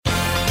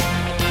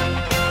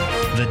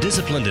The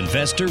Disciplined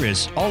Investor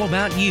is all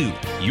about you,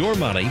 your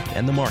money,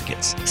 and the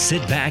markets.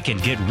 Sit back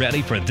and get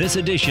ready for this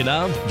edition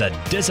of the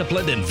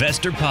Disciplined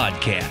Investor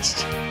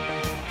Podcast.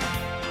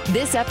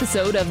 This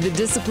episode of The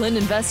Disciplined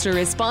Investor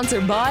is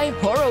sponsored by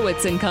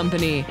Horowitz &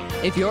 Company.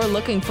 If you're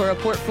looking for a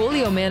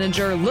portfolio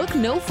manager, look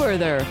no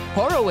further.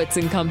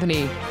 Horowitz &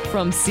 Company.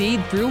 From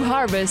seed through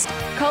harvest,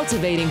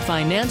 cultivating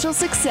financial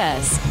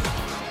success.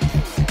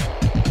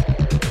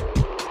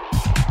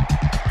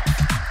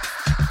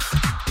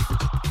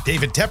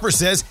 David Tepper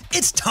says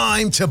it's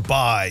time to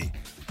buy.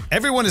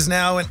 Everyone is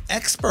now an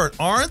expert,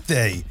 aren't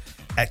they,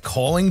 at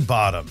calling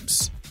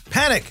bottoms.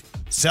 Panic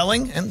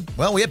selling, and,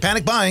 well, we have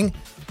panic buying.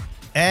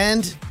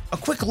 And a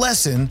quick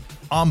lesson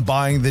on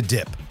buying the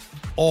dip.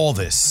 All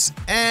this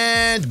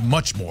and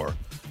much more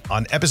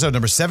on episode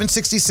number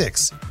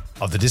 766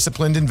 of the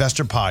Disciplined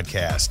Investor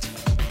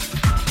Podcast.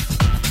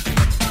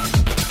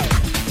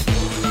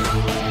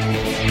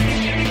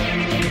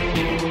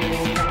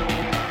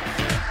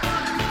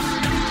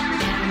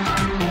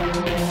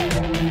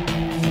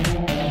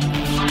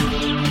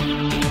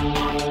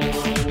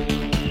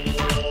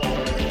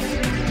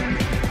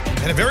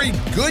 And a very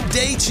good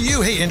day to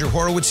you. Hey, Andrew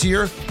Horowitz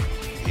here,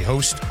 the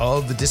host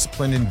of the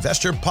Disciplined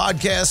Investor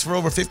Podcast for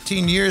over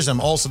 15 years. I'm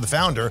also the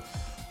founder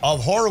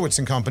of Horowitz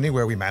 & Company,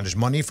 where we manage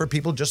money for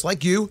people just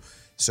like you.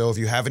 So if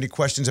you have any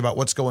questions about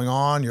what's going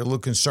on, you're a little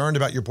concerned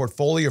about your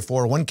portfolio, your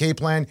 401k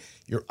plan,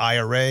 your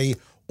IRA,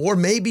 or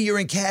maybe you're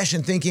in cash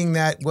and thinking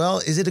that, well,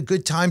 is it a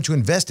good time to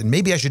invest and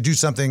maybe I should do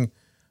something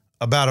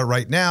about it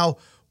right now?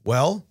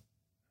 Well,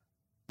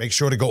 make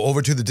sure to go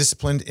over to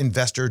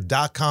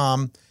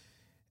thedisciplinedinvestor.com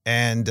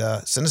and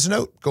send us a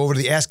note. Go over to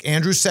the Ask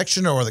Andrew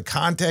section or the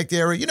contact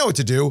area. You know what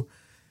to do.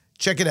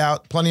 Check it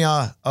out. Plenty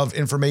of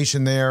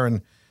information there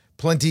and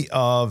plenty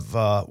of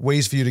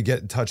ways for you to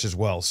get in touch as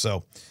well.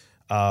 So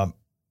I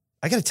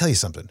got to tell you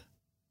something.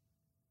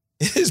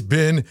 It has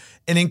been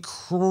an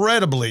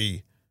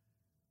incredibly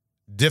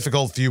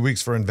difficult few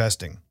weeks for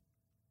investing.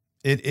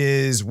 It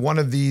is one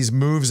of these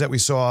moves that we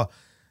saw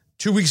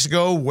 2 weeks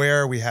ago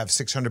where we have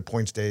 600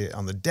 points day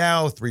on the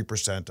Dow,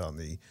 3% on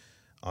the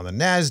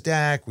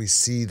NASDAQ. We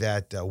see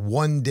that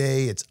one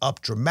day it's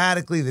up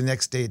dramatically. The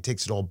next day it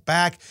takes it all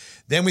back.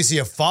 Then we see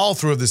a follow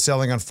through of the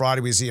selling on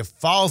Friday. We see a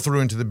follow through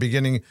into the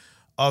beginning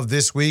of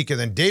this week. And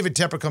then David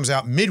Tepper comes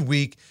out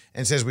midweek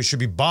and says we should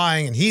be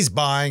buying, and he's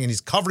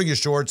covering his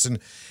shorts. And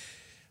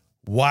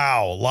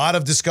wow, a lot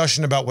of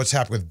discussion about what's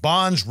happened with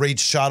bonds.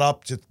 Rates shot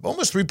up to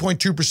almost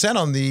 3.2%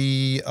 on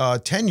the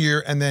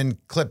 10-year and then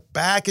clipped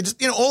back. And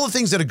just, all the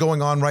things that are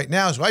going on right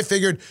now. So I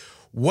figured,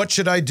 what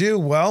should I do?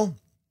 Well,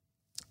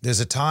 there's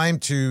a time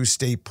to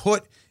stay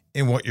put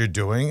in what you're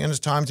doing, and it's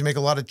time to make a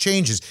lot of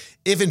changes.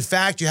 If, in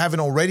fact, you haven't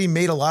already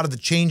made a lot of the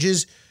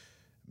changes,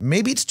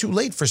 maybe it's too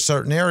late for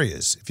certain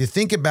areas. If you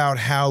think about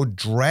how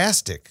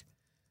drastic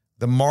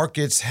the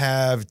markets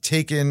have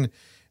taken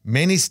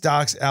many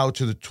stocks out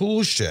to the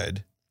tool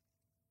shed,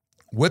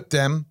 whipped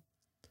them,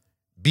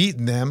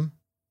 beaten them,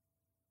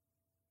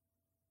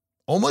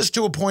 almost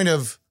to a point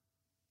of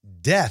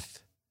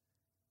death.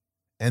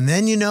 And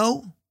then,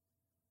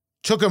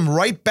 took them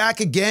right back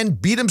again,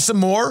 beat them some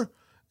more.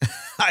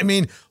 I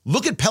mean,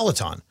 look at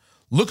Peloton.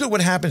 Look at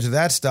what happened to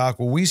that stock.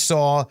 Well, we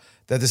saw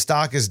that the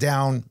stock is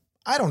down,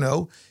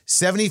 75%,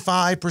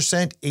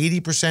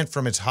 80%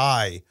 from its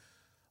high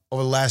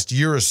over the last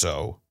year or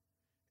so.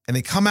 And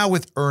they come out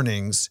with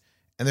earnings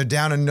and they're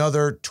down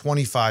another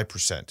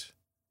 25%.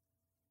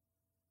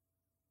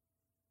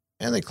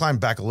 And they climb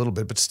back a little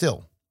bit, but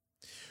still.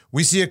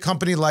 We see a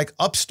company like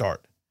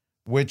Upstart,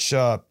 which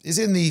is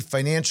in the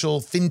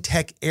financial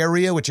fintech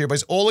area, which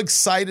everybody's all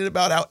excited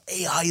about, how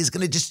AI is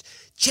going to just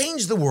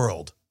change the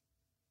world.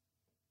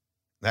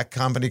 That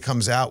company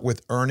comes out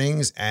with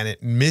earnings and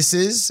it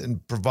misses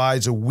and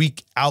provides a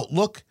weak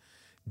outlook,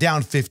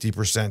 down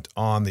 50%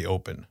 on the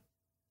open.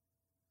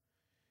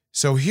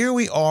 So here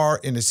we are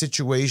in a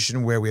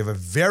situation where we have a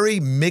very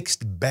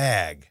mixed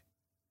bag,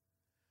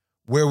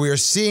 where we are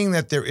seeing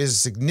that there is a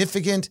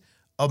significant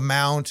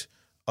amount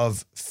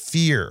of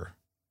fear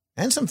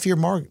and some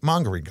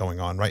fear-mongering going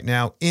on right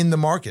now in the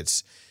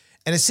markets.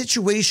 And a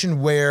situation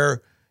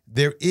where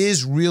there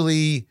is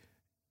really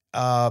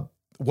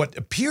what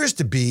appears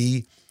to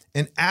be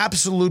an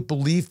absolute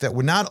belief that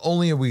we're not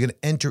only are we going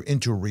to enter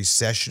into a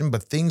recession,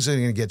 but things are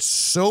going to get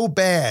so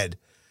bad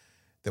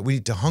that we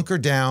need to hunker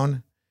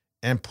down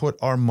and put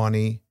our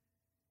money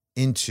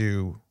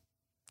into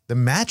the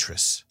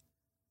mattress.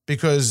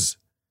 Because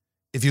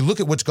if you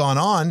look at what's gone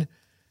on,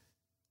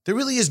 there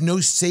really is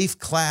no safe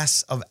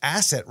class of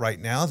asset right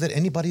now that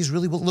anybody's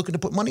really looking to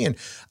put money in.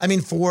 I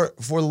mean, for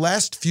the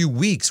last few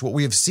weeks, what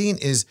we have seen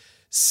is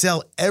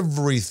sell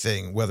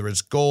everything, whether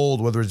it's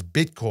gold, whether it's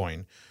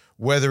Bitcoin,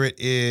 whether it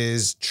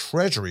is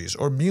treasuries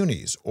or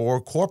munis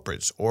or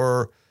corporates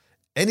or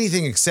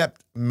anything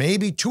except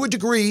maybe to a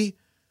degree,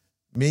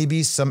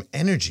 maybe some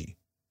energy.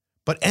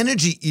 But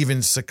energy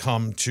even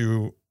succumbed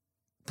to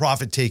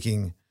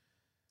profit-taking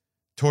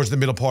towards the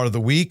middle part of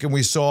the week. And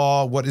we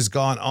saw what has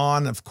gone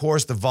on. Of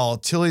course, the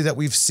volatility that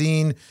we've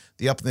seen,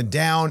 the up and the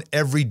down,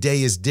 every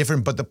day is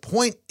different. But the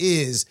point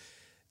is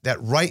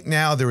that right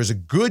now there is a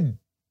good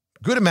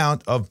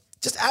amount of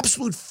just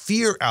absolute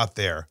fear out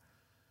there.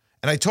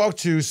 And I talked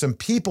to some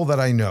people that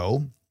I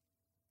know,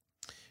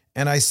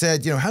 and I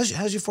said, how's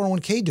your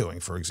 401k doing,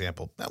 for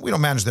example? Now, we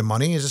don't manage their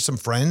money. It's just some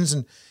friends.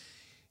 And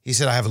he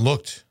said, I haven't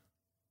looked.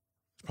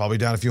 It's probably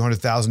down a few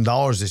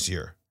 $100,000 this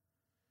year.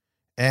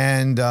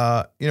 And,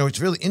 it's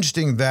really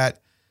interesting that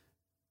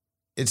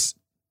it's,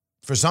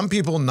 for some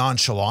people,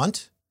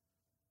 nonchalant,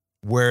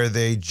 where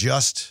they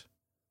just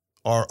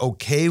are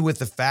okay with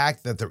the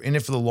fact that they're in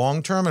it for the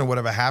long term and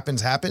whatever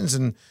happens, happens,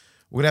 and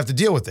we're going to have to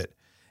deal with it.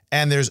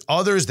 And there's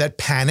others that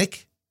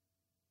panic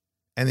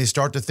and they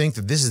start to think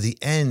that this is the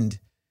end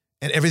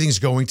and everything's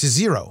going to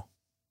zero.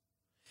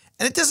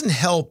 And it doesn't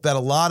help that a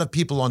lot of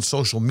people on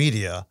social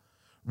media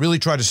really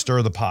try to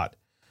stir the pot.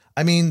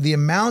 I mean, the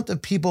amount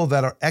of people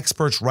that are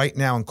experts right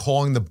now in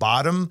calling the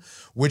bottom,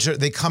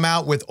 they come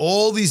out with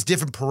all these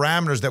different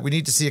parameters that we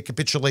need to see a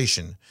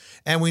capitulation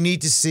and we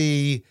need to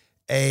see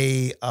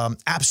a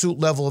absolute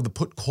level of the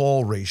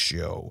put-call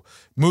ratio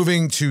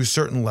moving to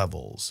certain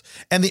levels.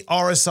 And the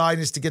RSI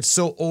needs to get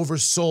so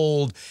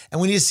oversold.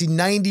 And we need to see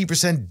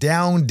 90%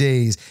 down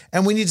days.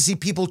 And we need to see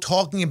people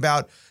talking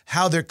about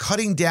how they're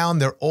cutting down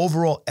their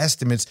overall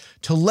estimates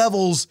to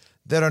levels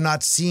that are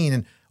not seen.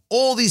 And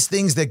all these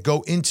things that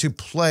go into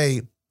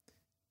play,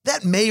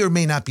 that may or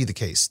may not be the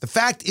case. The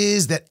fact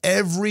is that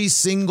every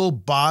single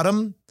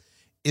bottom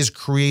is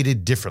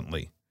created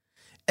differently.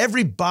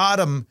 Every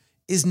bottom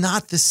is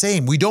not the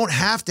same. We don't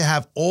have to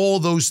have all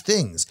those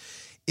things.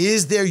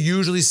 Is there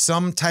usually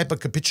some type of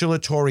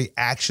capitulatory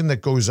action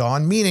that goes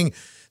on, meaning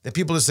that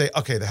people just say,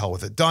 okay, the hell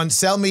with it. Done.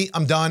 Sell me.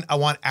 I'm done. I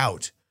want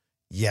out.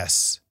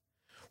 Yes.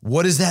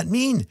 What does that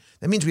mean?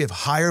 That means we have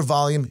higher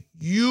volume,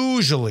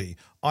 usually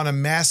on a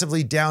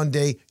massively down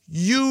day,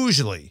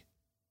 usually.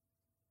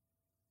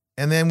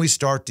 And then we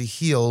start to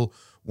heal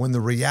when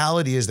the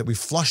reality is that we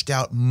flushed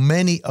out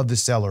many of the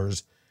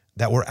sellers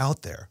that were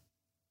out there.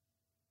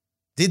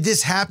 Did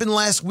this happen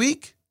last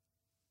week?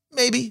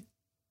 Maybe.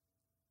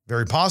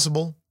 Very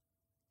possible.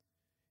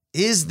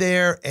 Is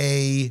there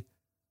any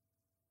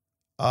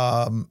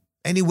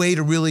way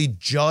to really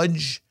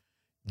judge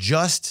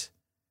just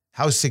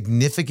how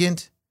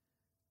significant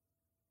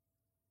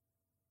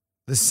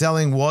the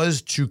selling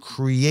was to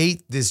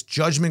create this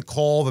judgment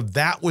call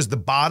that was the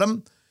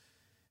bottom?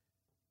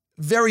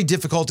 Very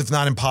difficult, if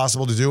not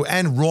impossible to do,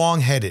 and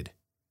wrong-headed.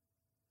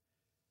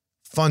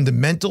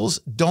 Fundamentals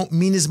don't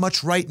mean as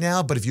much right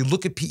now, but if you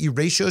look at PE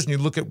ratios and you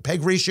look at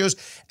PEG ratios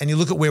and you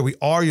look at where we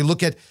are, you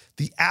look at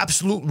the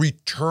absolute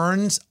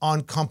returns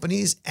on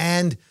companies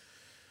and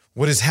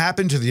what has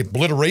happened to the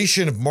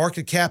obliteration of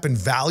market cap and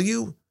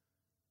value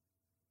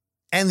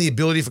and the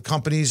ability for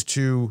companies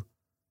to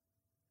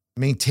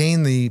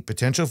maintain the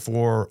potential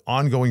for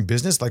ongoing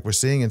business like we're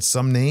seeing in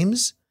some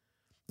names,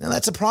 now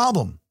that's a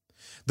problem.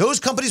 Those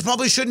companies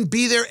probably shouldn't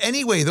be there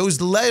anyway.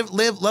 Those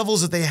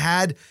levels that they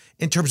had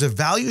in terms of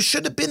value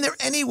should have been there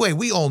anyway.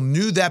 We all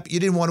knew that, but you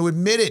didn't want to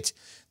admit it.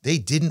 They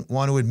didn't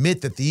want to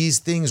admit that these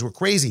things were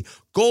crazy.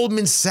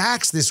 Goldman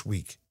Sachs this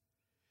week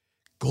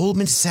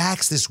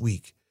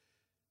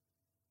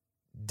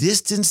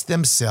distanced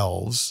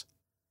themselves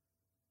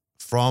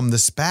from the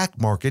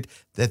SPAC market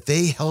that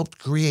they helped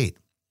create.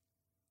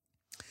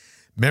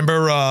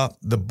 Remember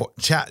the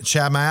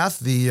Chamath,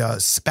 the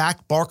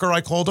SPAC Barker,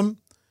 I called him,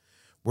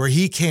 where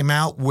he came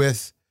out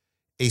with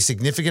a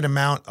significant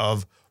amount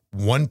of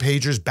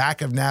one-pagers,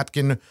 back of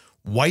napkin,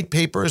 white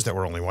papers that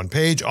were only one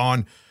page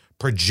on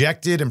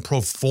projected and pro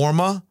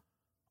forma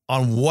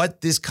on what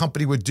this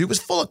company would do. It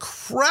was full of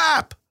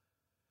crap.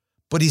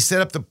 But he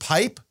set up the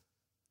pipe,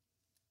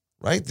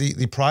 right?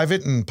 The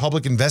private and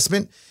public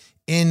investment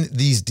in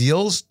these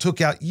deals,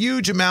 took out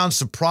huge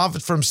amounts of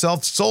profit for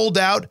himself, sold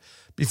out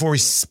before he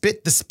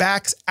spit the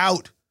SPACs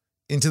out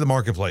into the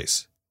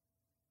marketplace.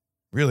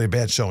 Really a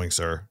bad showing,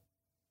 sir.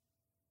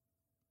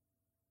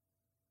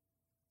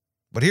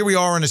 But here we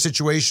are in a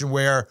situation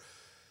where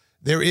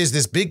there is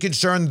this big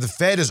concern that the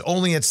Fed is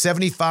only at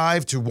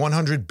 75 to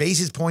 100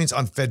 basis points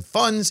on Fed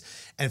funds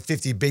and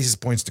 50 basis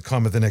points to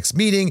come at the next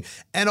meeting.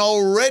 And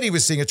already we're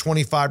seeing a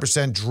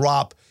 25%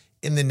 drop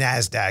in the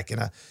NASDAQ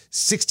and a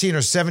 16 or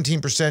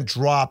 17%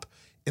 drop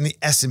in the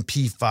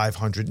S&P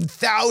 500. And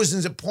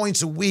thousands of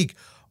points a week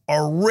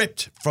are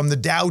ripped from the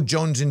Dow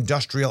Jones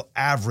Industrial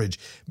Average.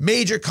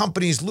 Major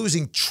companies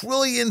losing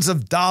trillions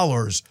of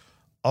dollars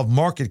of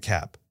market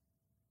cap.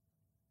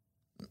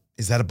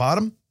 Is that a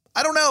bottom?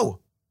 I don't know.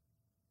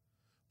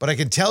 But I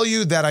can tell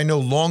you that I know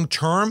long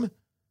term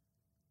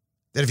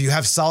that if you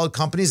have solid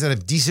companies that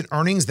have decent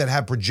earnings, that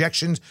have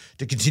projections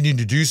to continue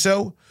to do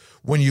so,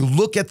 when you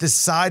look at the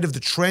side of the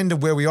trend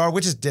of where we are,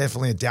 which is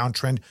definitely a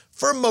downtrend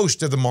for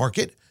most of the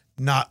market,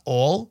 not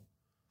all.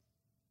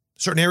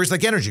 Certain areas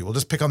like energy, we'll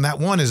just pick on that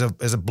one as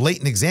a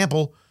blatant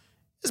example,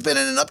 has been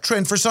in an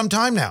uptrend for some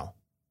time now.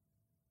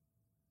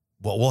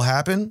 What will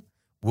happen?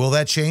 Will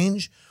that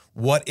change?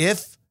 What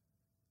if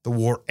the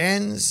war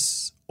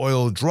ends,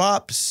 oil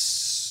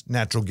drops,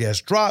 natural gas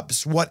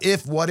drops? What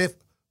if? Well,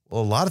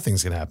 a lot of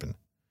things can happen.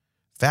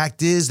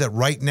 Fact is that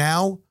right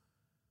now,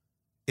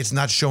 it's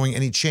not showing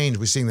any change.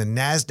 We're seeing the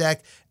NASDAQ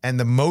and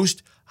the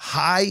most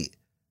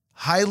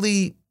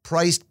highly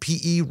priced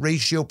PE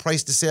ratio,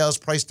 price to sales,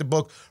 price to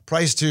book,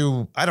 price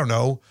to,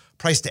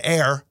 price to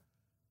air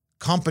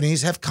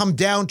companies have come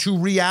down to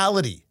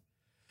reality.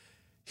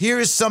 Here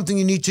is something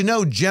you need to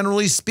know,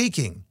 generally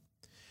speaking.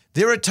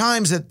 There are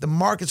times that the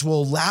markets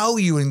will allow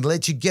you and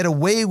let you get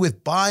away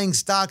with buying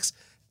stocks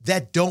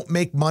that don't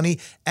make money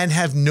and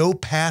have no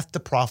path to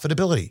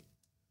profitability.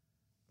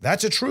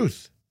 That's a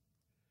truth.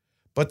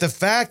 But the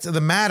fact of the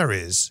matter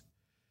is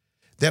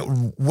that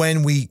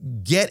when we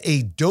get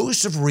a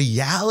dose of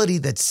reality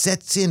that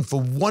sets in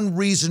for one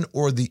reason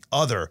or the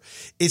other,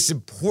 it's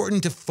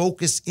important to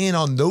focus in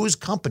on those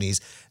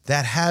companies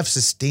that have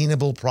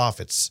sustainable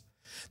profits,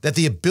 that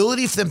the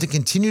ability for them to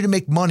continue to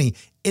make money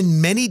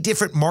in many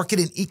different market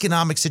and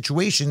economic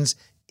situations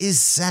is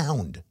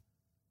sound.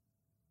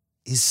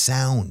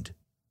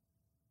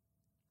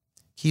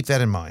 Keep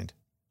that in mind.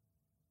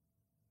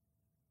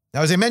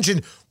 Now, as I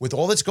mentioned, with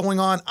all that's going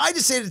on, I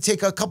decided to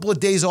take a couple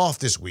of days off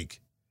this week.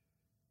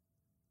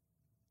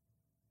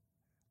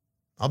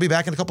 I'll be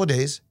back in a couple of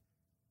days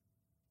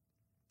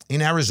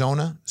in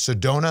Arizona,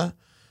 Sedona.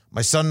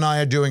 My son and I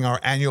are doing our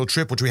annual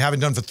trip, which we haven't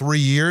done for 3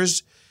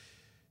 years,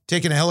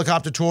 taking a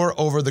helicopter tour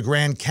over the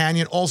Grand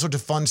Canyon, all sorts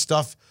of fun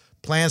stuff,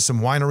 plans some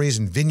wineries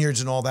and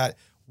vineyards and all that.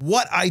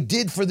 What I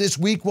did for this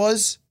week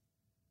was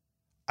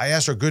I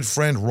asked our good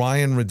friend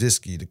Ryan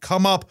Radisky to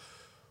come up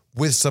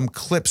with some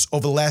clips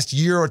over the last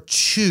year or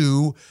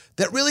two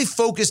that really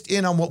focused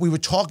in on what we were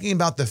talking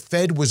about the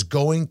Fed was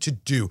going to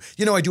do.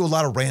 You know, I do a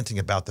lot of ranting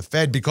about the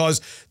Fed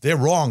because they're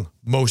wrong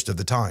most of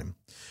the time.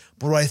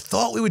 But what I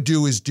thought we would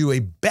do is do a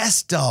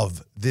best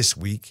of this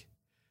week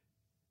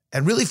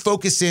and really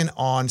focus in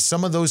on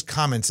some of those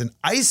comments and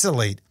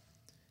isolate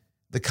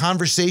the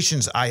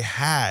conversations I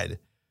had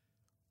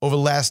over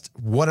the last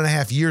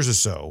 1.5 years or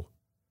so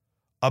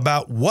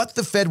about what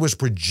the Fed was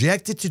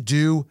projected to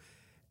do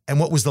and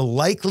what was the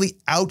likely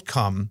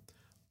outcome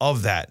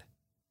of that.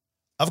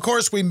 Of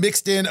course, we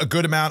mixed in a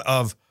good amount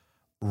of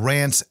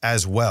rants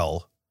as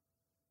well.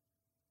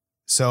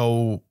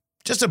 So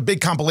just a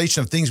big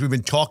compilation of things we've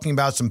been talking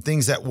about, some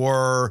things that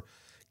were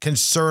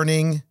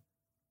concerning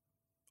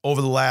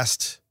over the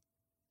last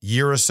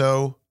year or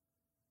so.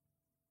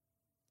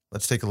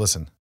 Let's take a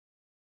listen.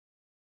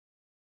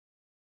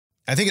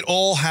 I think it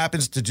all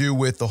happens to do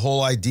with the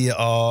whole idea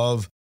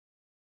of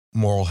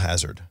moral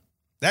hazard.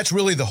 That's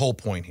really the whole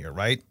point here,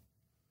 right?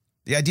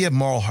 The idea of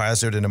moral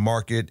hazard in a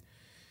market.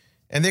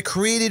 And they're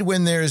created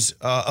when there's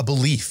a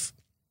belief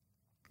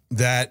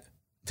that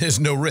there's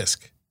no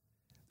risk.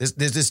 There's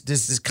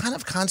this kind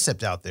of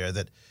concept out there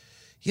that,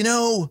 you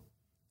know,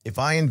 if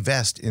I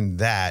invest in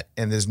that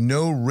and there's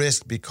no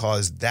risk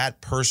because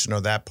that person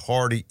or that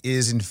party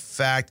is in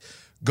fact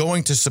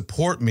going to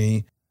support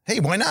me, hey,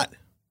 why not?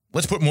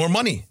 Let's put more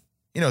money.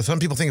 You know, some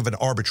people think of an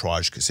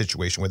arbitrage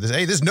situation where there's,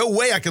 hey, there's no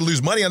way I can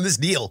lose money on this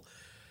deal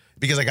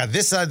because I got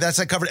this side, that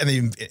side covered,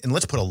 and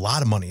let's put a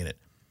lot of money in it.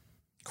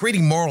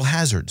 Creating moral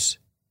hazards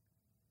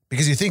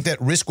because you think that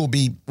risk will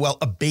be, well,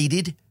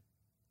 abated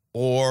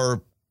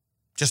or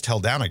just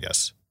held down, I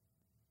guess.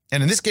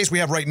 And in this case we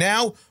have right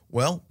now,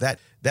 well, that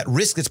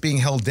risk that's being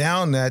held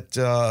down,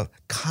 that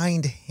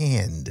kind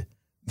hand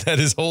that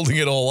is holding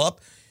it all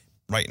up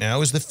right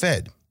now is the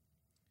Fed.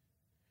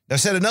 Now,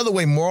 said another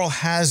way, moral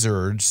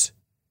hazards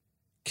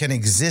can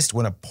exist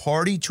when a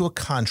party to a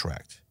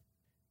contract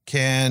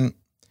can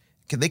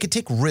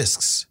take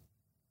risks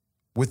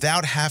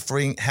without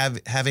having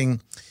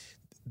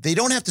they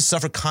don't have to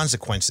suffer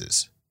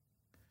consequences.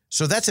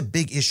 So that's a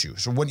big issue.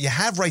 So what you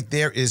have right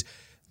there is,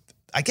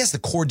 I guess, the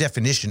core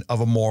definition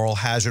of a moral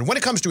hazard when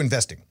it comes to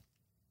investing.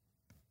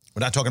 We're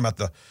not talking about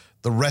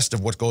the rest of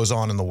what goes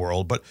on in the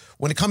world, but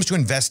when it comes to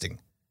investing,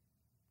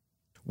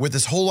 with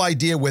this whole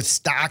idea with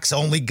stocks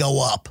only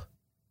go up.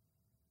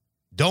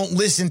 Don't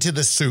listen to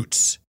the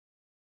suits.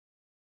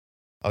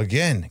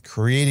 Again,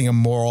 creating a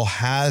moral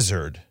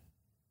hazard.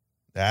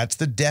 That's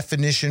the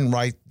definition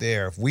right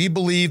there. If we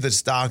believe that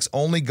stocks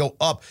only go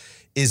up,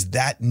 is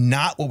that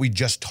not what we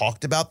just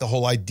talked about? The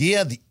whole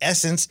idea, the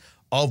essence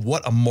of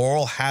what a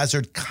moral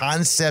hazard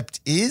concept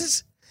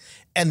is?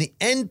 And the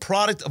end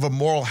product of a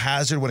moral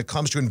hazard when it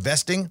comes to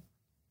investing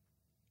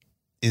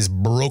is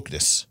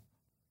brokenness,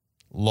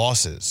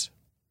 losses.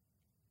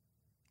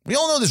 We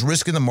all know there's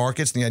risk in the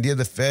markets, and the idea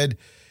the Fed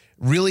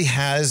really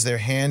has their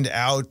hand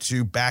out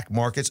to back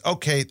markets.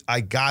 Okay,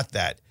 I got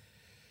that.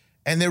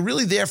 And they're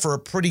really there for a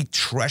pretty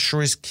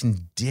treacherous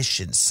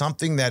condition,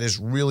 something that is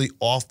really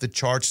off the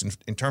charts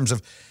in terms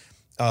of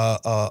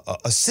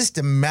a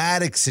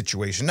systematic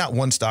situation, not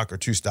one stock or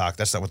two stock.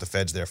 That's not what the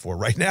Fed's there for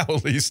right now,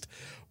 at least.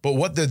 But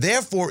what they're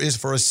there for is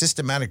for a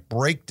systematic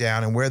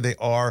breakdown and where they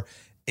are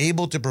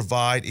able to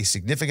provide a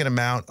significant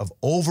amount of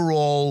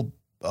overall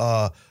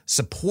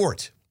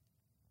support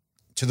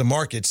to the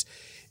markets,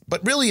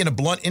 but really in a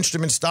blunt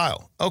instrument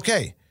style.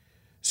 Okay,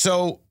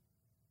 so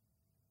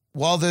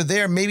while they're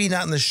there, maybe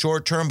not in the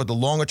short term, but the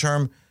longer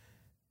term,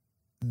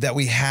 that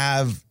we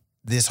have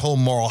this whole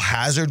moral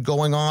hazard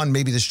going on,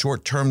 maybe the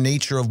short-term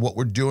nature of what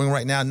we're doing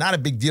right now, not a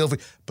big deal.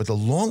 But the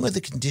longer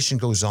the condition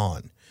goes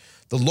on,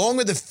 the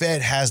longer the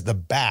Fed has the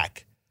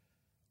back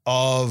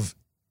of,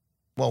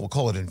 well, we'll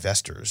call it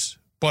investors,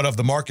 but of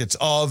the markets,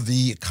 of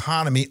the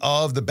economy,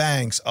 of the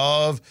banks,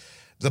 of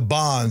the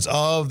bonds,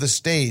 of the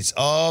states,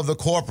 of the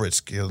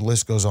corporates. The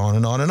list goes on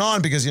and on and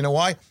on, because you know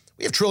why?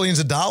 We have trillions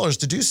of dollars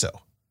to do so.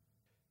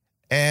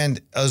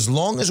 And as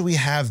long as we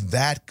have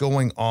that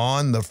going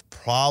on, the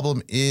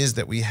problem is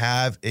that we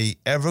have a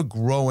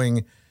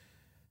ever-growing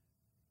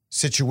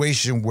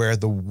situation where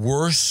the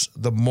worse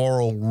the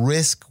moral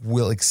risk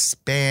will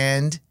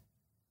expand,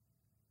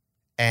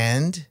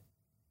 and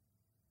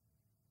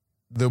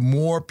the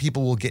more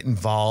people will get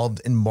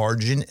involved in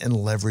margin and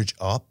leverage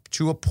up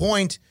to a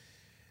point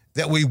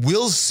that we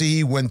will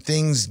see when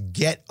things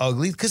get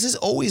ugly, because there's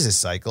always a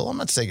cycle. I'm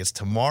not saying it's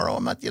tomorrow.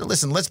 I'm not,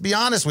 listen, let's be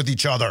honest with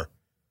each other.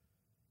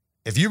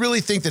 If you really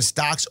think that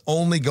stocks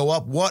only go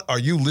up, what are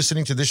you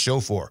listening to this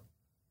show for?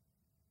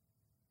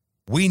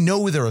 We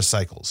know there are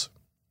cycles.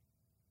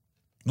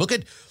 Look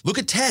at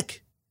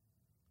tech.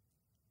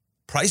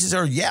 Prices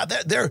are,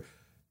 they're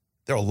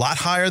a lot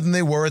higher than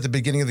they were at the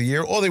beginning of the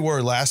year, or they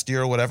were last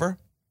year or whatever.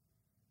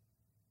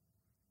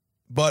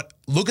 But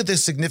look at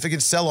this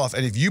significant sell-off.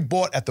 And if you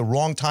bought at the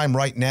wrong time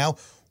right now,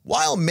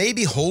 while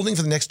maybe holding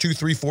for the next 2,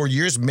 3, 4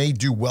 years may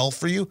do well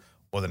for you,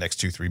 or the next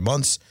 2, 3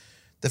 months,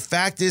 the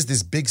fact is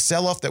this big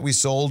sell-off that we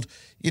sold,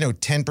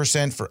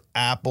 10% for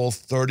Apple,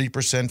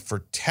 30% for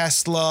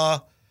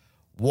Tesla.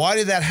 Why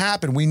did that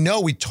happen? We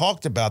know, we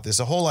talked about this,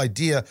 the whole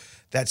idea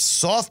that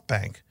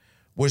SoftBank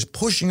was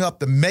pushing up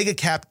the mega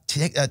cap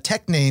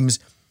tech names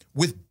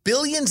with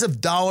billions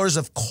of dollars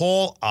of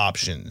call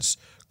options,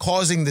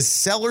 causing the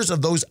sellers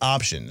of those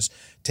options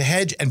to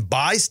hedge and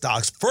buy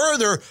stocks,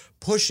 further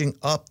pushing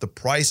up the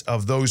price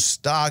of those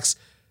stocks,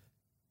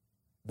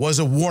 was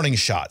a warning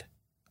shot.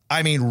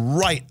 I mean,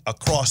 right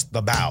across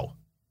the bow.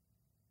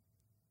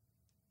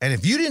 And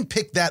if you didn't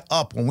pick that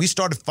up when we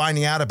started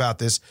finding out about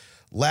this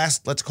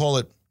last, let's call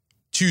it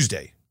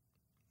Tuesday,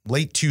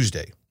 late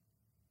Tuesday,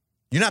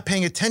 you're not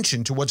paying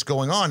attention to what's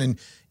going on. And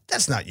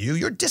that's not you.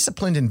 You're a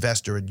disciplined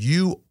investor, and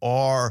you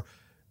are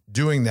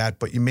doing that,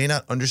 but you may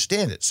not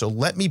understand it. So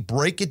let me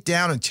break it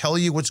down and tell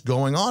you what's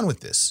going on with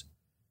this.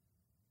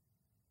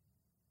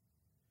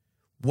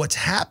 What's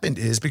happened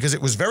is, because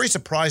it was very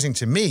surprising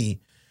to me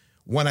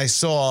when I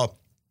saw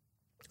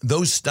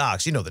those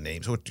stocks, the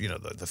names,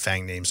 the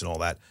FANG names and all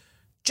that,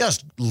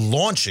 just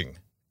launching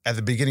at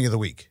the beginning of the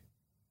week.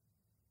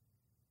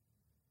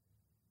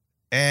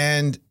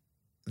 And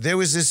there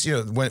was this,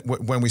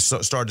 when we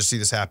started to see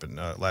this happen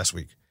last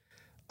week.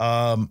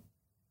 And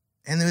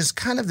there was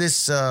kind of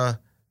this,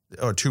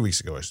 or 2 weeks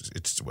ago,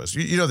 it was,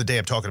 the day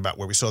I'm talking about,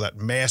 where we saw that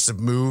massive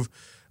move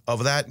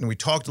of that. And we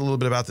talked a little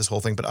bit about this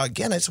whole thing. But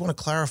again, I just want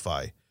to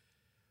clarify.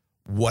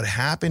 What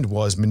happened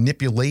was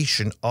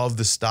manipulation of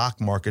the stock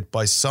market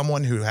by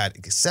someone who had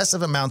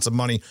excessive amounts of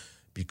money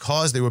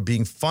because they were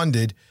being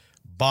funded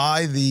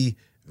by the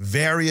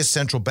various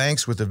central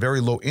banks with a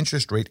very low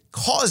interest rate,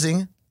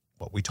 causing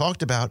what we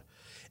talked about,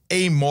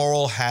 a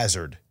moral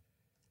hazard.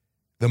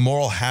 The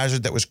moral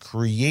hazard that was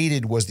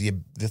created was the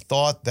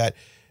thought that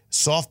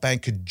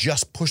SoftBank could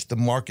just push the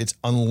markets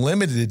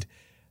unlimited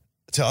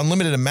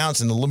amounts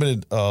in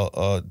unlimited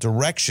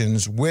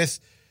directions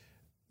with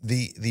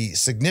the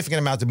significant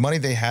amount of money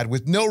they had,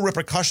 with no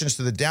repercussions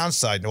to the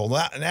downside.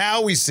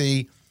 Now we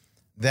see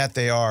that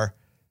they are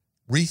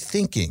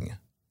rethinking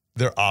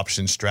their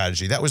option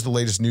strategy. That was the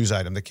latest news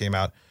item that came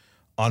out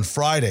on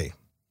Friday.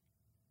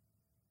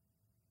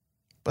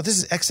 But this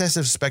is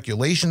excessive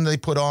speculation they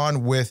put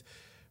on with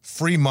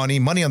free money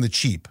on the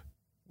cheap,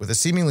 with a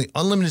seemingly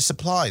unlimited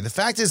supply. The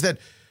fact is that,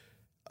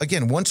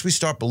 again, once we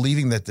start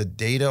believing that the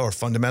data or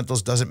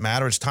fundamentals doesn't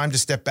matter, it's time to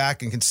step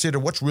back and consider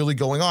what's really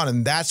going on.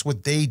 And that's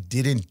what they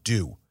didn't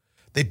do.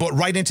 They bought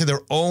right into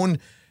their own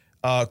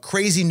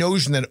crazy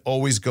notion that it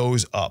always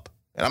goes up.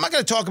 And I'm not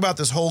going to talk about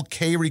this whole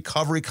K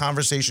recovery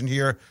conversation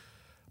here,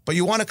 but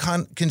you want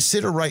to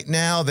consider right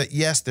now that,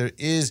 yes, there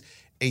is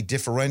a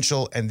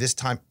differential, and this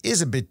time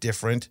is a bit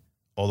different,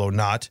 although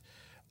not,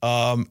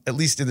 at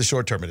least in the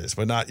short term it is,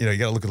 but not, you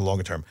got to look at the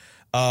longer term.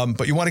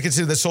 But you want to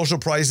consider the social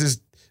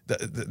prices,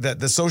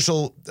 the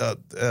social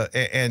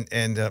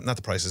and not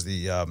the prices,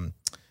 the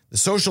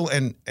social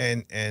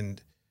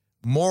and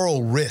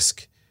moral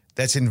risk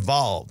that's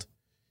involved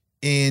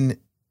in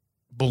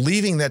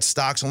believing that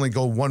stocks only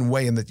go one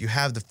way and that you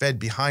have the Fed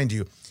behind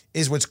you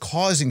is what's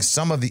causing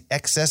some of the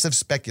excessive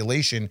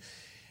speculation.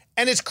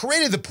 And it's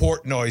created the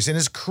Portnoy's, and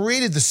it's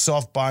created the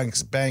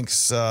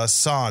SoftBank's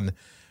son,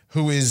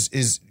 who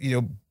is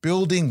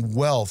building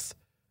wealth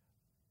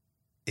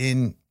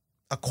in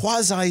a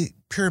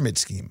quasi-pyramid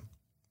scheme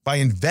by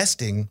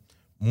investing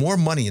more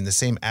money in the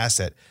same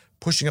asset,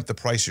 pushing up the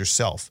price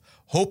yourself,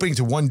 hoping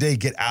to one day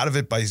get out of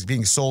it by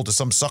being sold to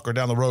some sucker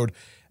down the road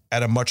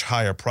at a much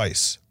higher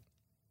price.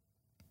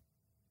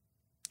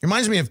 It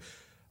reminds me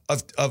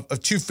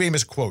of two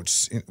famous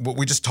quotes, what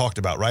we just talked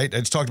about, right? I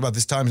just talked about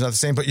this time is not the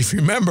same, but if you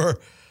remember,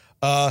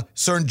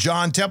 Sir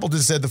John Templeton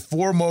said the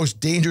 4 most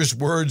dangerous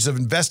words of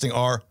investing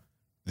are,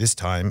 "This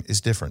time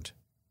is different."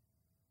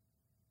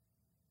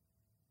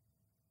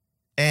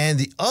 And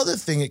the other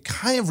thing it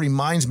kind of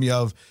reminds me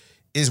of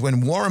is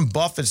when Warren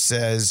Buffett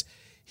says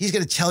he's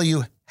going to tell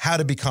you how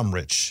to become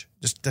rich.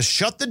 Just to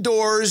shut the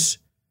doors,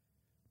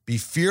 be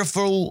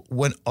fearful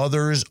when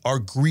others are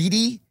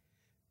greedy,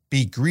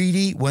 be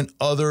greedy when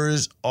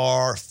others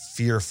are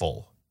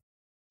fearful.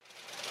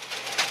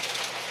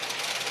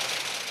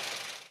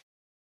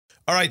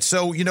 All right,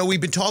 so, we've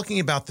been talking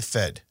about the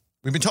Fed.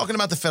 We've been talking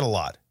about the Fed a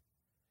lot.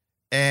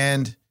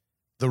 And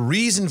the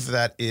reason for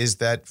that is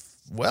that,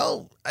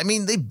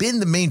 they've been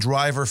the main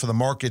driver for the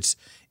markets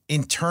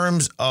in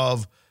terms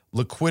of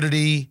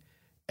liquidity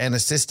and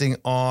assisting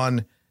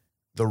on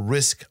the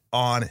risk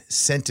on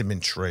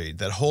sentiment trade.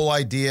 That whole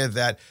idea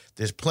that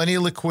there's plenty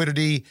of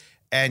liquidity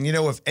and,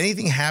 if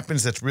anything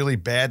happens that's really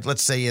bad,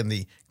 let's say in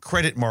the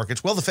credit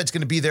markets, the Fed's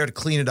going to be there to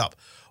clean it up.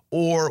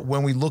 Or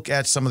when we look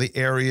at some of the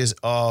areas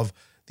of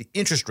the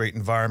interest rate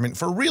environment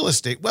for real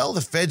estate,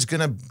 the Fed's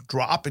going to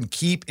drop and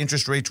keep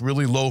interest rates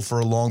really low for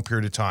a long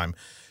period of time.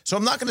 So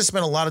I'm not going to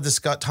spend a lot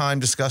of time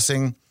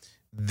discussing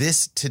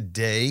this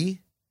today,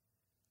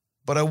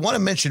 but I want to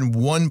mention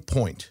one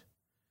point,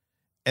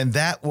 and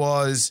that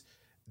was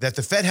that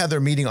the Fed had their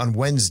meeting on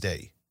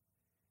Wednesday,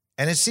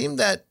 and it seemed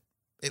that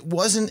it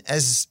wasn't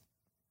as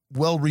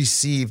well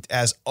received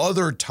as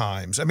other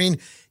times.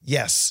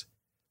 Yes,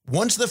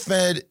 once the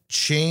Fed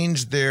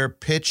changed their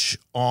pitch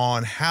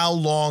on how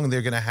long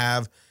they're going to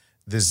have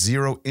the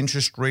zero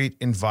interest rate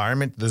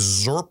environment, the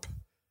ZIRP,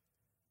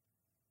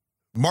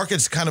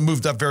 markets kind of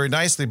moved up very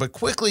nicely, but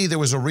quickly there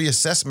was a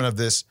reassessment of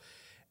this,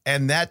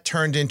 and that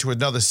turned into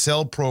another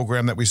sell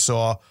program that we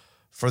saw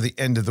for the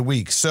end of the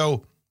week.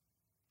 So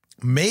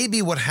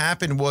maybe what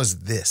happened was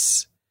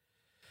this,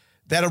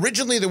 that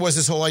originally there was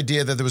this whole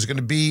idea that there was going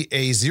to be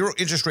a zero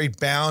interest rate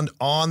bound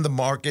on the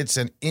markets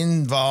and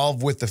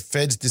involved with the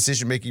Fed's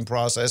decision-making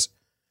process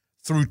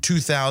through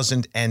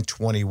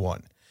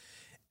 2021.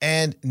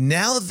 And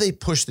now that they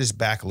push this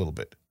back a little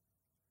bit,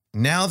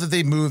 now that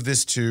they move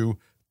this to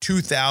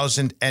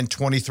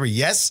 2023,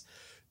 yes,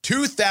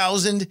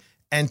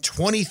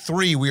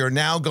 2023, we are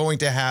now going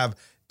to have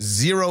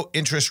zero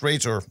interest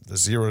rates, or the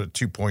 0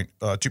 to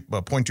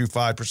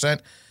 0.25%.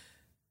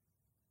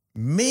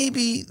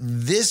 Maybe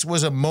this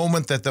was a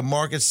moment that the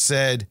market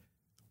said,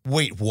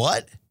 wait,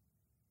 what?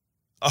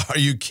 Are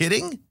you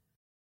kidding?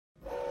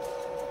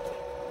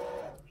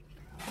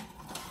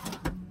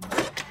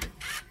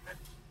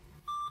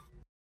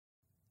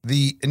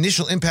 The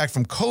initial impact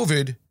from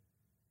COVID,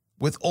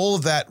 with all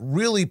of that,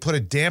 really put a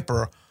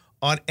damper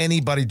on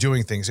anybody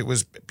doing things. It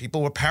was,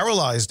 people were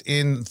paralyzed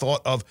in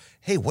thought of,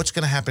 hey, what's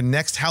going to happen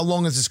next? How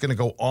long is this going to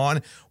go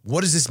on?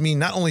 What does this mean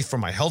not only for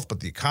my health, but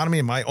the economy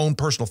and my own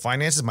personal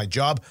finances, my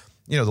job?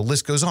 The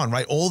list goes on,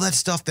 right? All that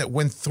stuff that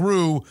went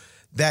through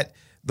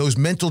those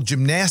mental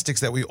gymnastics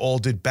that we all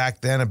did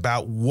back then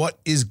about what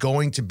is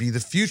going to be the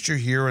future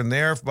here, and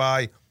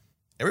thereby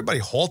everybody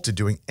halted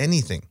doing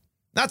anything.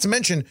 Not to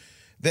mention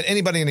that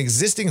anybody in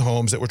existing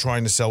homes that were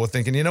trying to sell were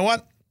thinking, you know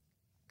what?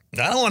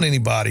 I don't want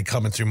anybody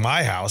coming through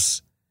my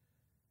house.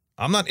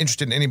 I'm not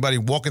interested in anybody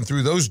walking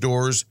through those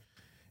doors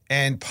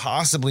and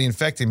possibly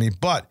infecting me.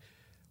 But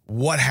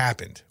what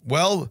happened?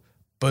 Well,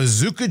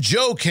 Bazooka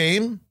Joe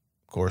came.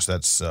 Of course,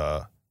 that's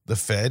the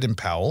Fed and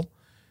Powell.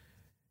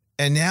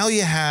 And now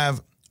you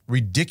have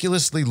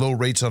ridiculously low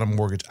rates on a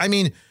mortgage.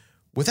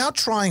 Without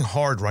trying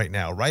hard right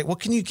now, right? What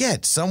can you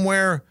get?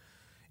 Somewhere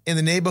in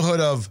the neighborhood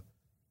of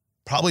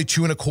probably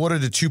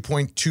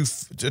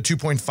 2.25% to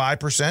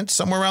 2.5%,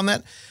 somewhere around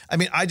that.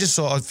 I just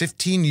saw a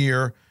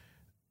 15-year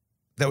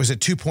that was at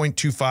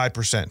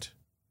 2.25%.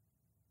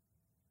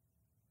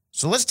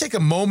 So let's take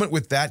a moment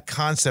with that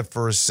concept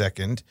for a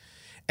second.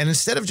 And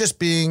instead of just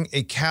being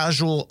a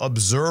casual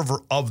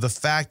observer of the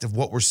fact of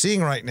what we're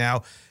seeing right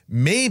now,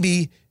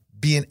 maybe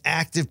be an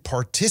active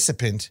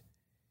participant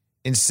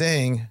in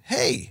saying,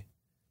 hey,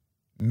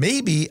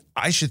 maybe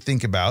I should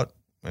think about,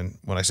 and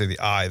when I say the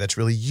I, that's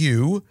really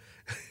you,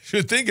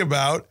 should think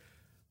about,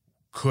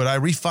 could I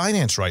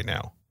refinance right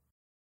now?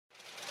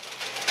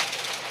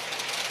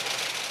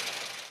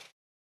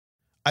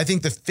 I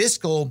think the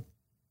fiscal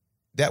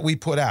that we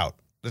put out,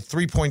 the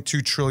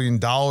 $3.2 trillion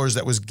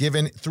that was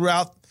given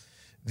throughout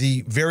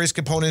the various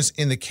components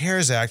in the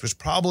CARES Act, was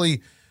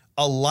probably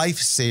a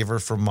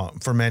lifesaver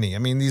for many.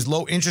 These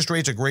low interest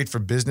rates are great for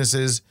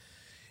businesses.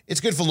 It's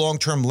good for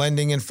long-term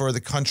lending and for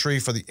the country,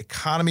 for the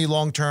economy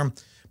long-term.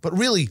 But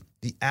really,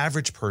 the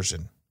average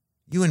person,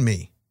 you and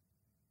me,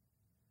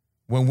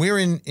 when we're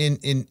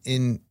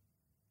in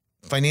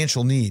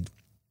financial need,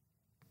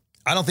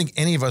 I don't think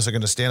any of us are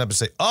going to stand up and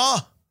say,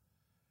 I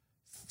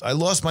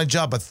lost my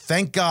job, but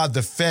thank God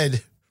the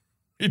Fed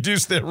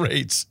reduced their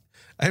rates.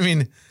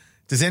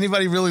 Does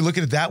anybody really look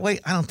at it that way?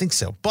 I don't think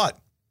so. But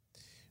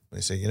when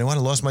they say, you know what, I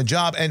lost my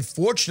job, and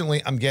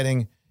fortunately I'm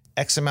getting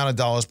X amount of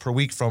dollars per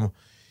week from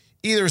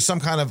either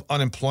some kind of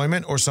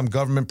unemployment or some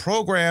government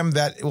program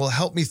that will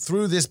help me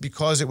through this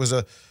because it was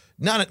a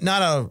Not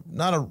a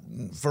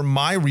for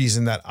my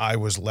reason that I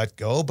was let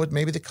go, but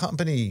maybe the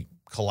company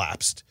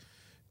collapsed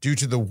due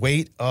to the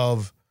weight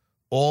of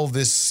all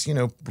this,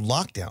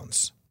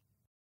 lockdowns.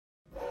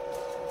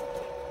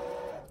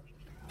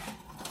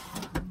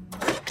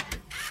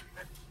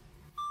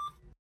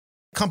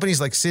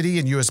 Companies like Citi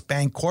and U.S.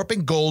 Bancorp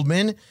and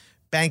Goldman,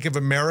 Bank of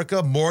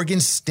America,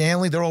 Morgan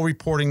Stanley, they're all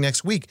reporting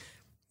next week.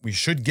 We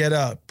should get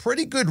a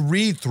pretty good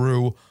read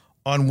through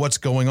on what's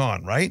going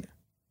on, right?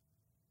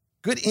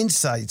 Good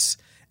insights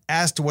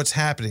as to what's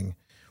happening.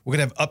 We're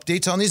going to have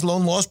updates on these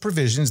loan loss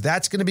provisions.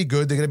 That's going to be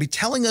good. They're going to be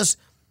telling us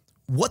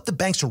what the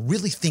banks are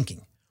really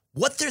thinking,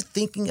 what they're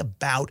thinking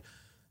about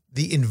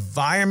the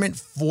environment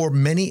for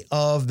many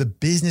of the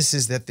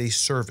businesses that they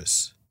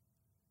service.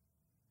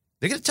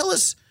 They're going to tell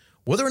us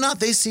whether or not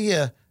they see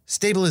a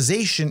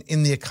stabilization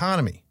in the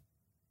economy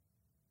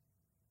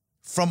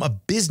from a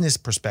business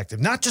perspective,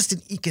 not just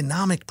an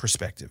economic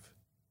perspective.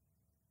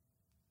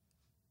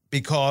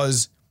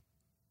 Because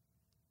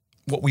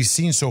what we've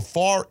seen so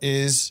far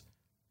is,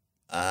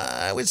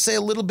 I would say,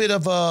 a little bit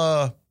of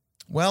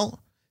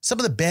some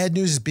of the bad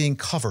news is being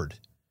covered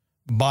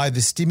by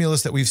the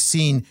stimulus that we've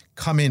seen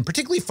come in,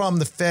 particularly from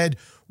the Fed,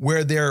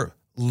 where they're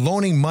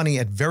loaning money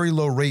at very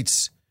low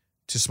rates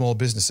to small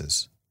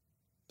businesses.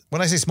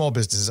 When I say small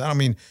businesses, I don't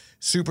mean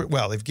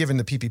they've given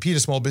the PPP to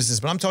small business,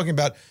 but I'm talking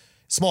about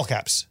small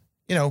caps,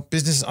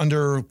 businesses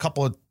under a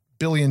couple of $1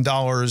 billion,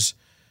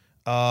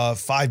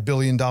 $5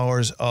 billion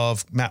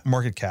of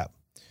market cap.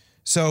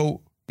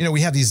 So,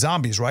 we have these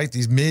zombies, right?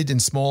 These mid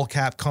and small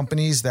cap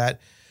companies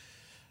that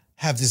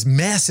have this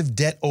massive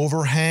debt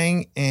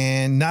overhang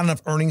and not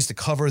enough earnings to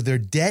cover their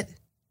debt.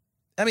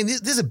 I mean,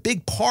 this is a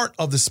big part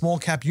of the small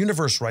cap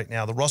universe right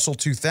now, the Russell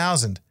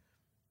 2000.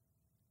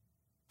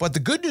 But the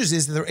good news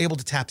is that they're able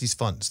to tap these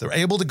funds. They're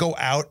able to go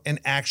out and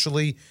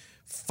actually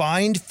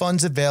find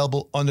funds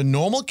available under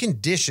normal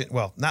condition.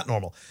 Well, not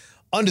normal.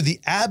 Under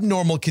the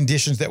abnormal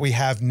conditions that we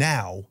have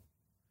now,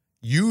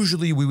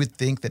 usually we would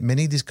think that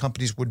many of these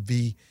companies would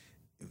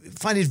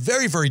find it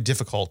very, very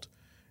difficult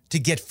to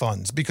get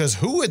funds, because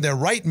who in their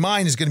right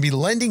mind is going to be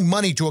lending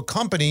money to a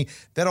company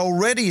that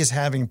already is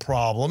having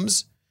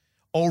problems,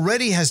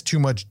 already has too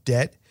much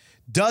debt,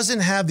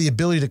 doesn't have the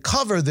ability to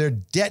cover their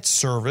debt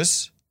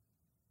service?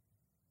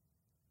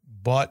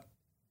 But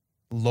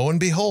lo and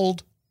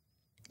behold,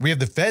 we have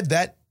the Fed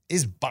that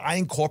is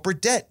buying corporate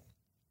debt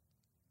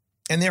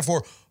and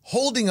therefore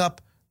holding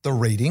up the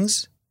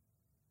ratings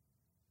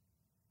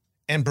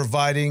and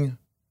providing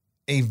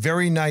a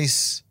very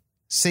nice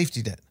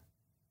safety net.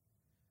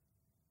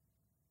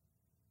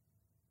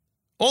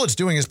 All it's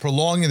doing is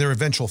prolonging their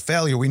eventual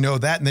failure. We know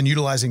that, and then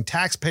utilizing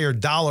taxpayer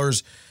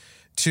dollars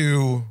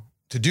to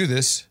do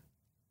this.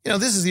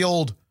 This is the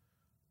old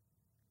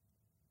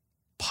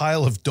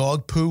pile of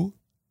dog poo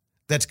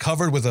that's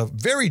covered with a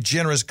very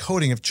generous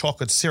coating of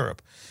chocolate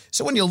syrup.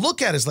 So when you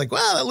look at it, it's like,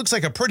 well, that looks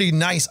like a pretty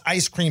nice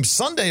ice cream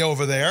sundae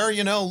over there.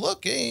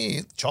 Look,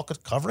 hey,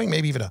 chocolate covering,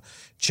 maybe even a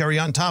cherry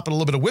on top and a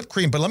little bit of whipped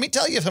cream. But let me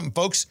tell you something,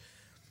 folks.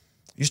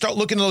 You start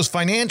looking at those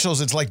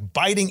financials, it's like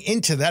biting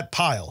into that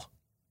pile.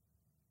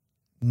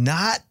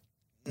 Not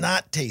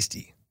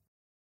tasty.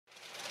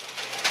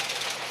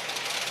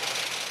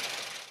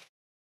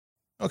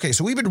 Okay,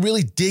 so we've been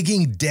really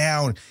digging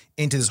down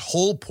into this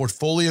whole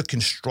portfolio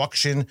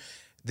construction,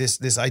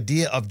 this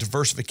idea of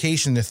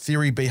diversification, the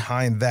theory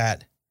behind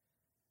that.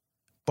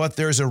 But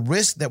there's a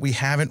risk that we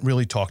haven't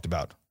really talked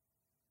about.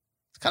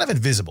 It's kind of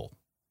invisible.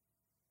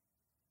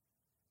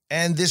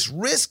 And this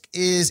risk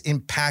is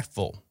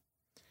impactful.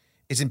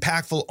 It's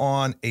impactful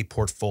on a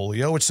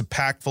portfolio. It's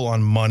impactful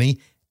on money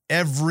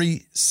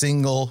every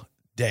single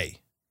day.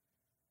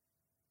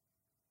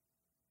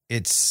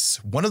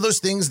 It's one of those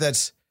things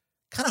that's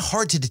kind of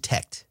hard to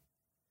detect.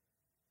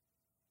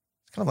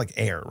 It's kind of like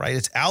air, right?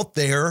 It's out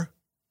there,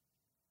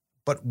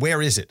 but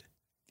where is it?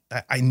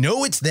 I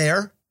know it's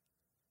there,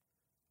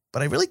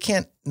 but I really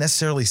can't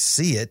necessarily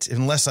see it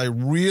unless I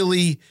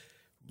really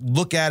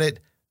look at it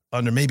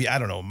under maybe,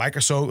 a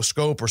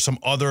microscope or some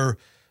other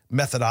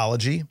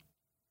methodology.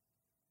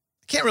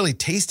 I can't really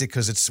taste it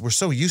because we're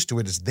so used to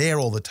it. It's there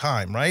all the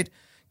time, right?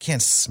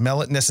 Can't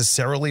smell it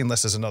necessarily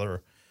unless there's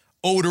another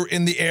odor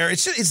in the air.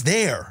 It's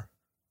there.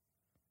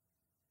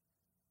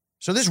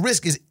 So this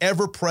risk is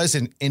ever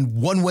present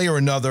in one way or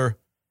another.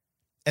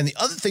 And the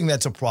other thing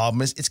that's a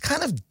problem is it's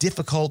kind of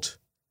difficult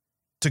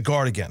to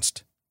guard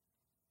against.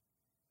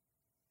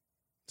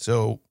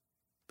 So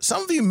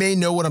some of you may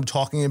know what I'm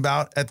talking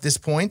about at this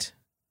point.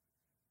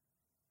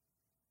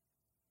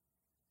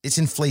 It's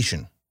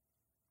inflation.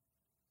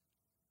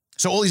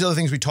 So all these other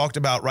things we talked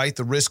about, right?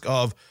 The risk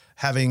of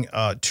having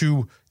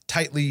too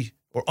tightly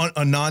or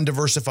a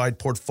non-diversified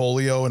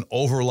portfolio and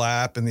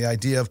overlap, and the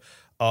idea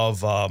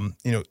of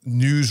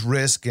news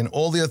risk and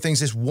all the other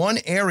things. This one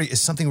area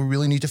is something we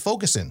really need to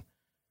focus in.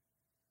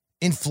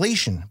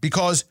 Inflation,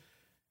 because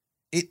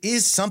it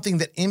is something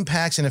that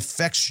impacts and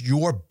affects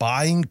your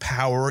buying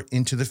power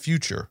into the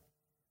future.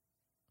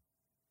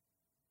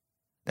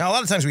 Now, a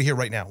lot of times we hear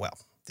right now, well,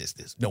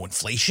 there's no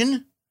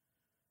inflation,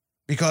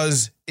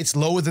 because it's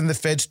lower than the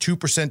Fed's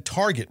 2%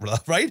 target,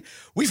 right?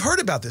 We've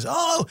heard about this.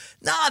 Oh,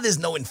 there's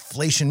no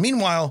inflation.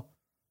 Meanwhile,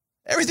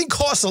 everything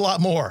costs a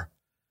lot more.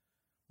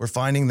 We're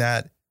finding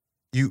that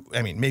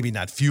maybe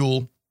not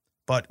fuel,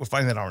 but we're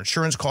finding that our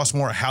insurance costs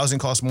more, our housing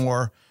costs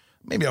more,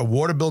 maybe our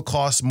water bill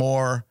costs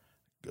more,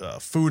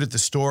 food at the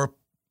store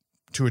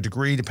to a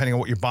degree, depending on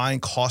what you're buying,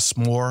 costs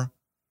more.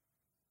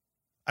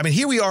 I mean,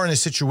 here we are in a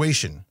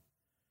situation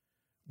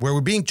where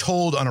we're being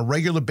told on a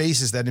regular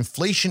basis that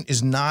inflation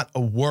is not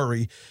a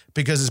worry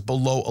because it's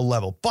below a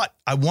level. But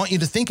I want you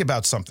to think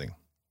about something.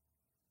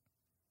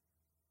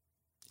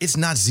 It's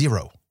not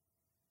zero.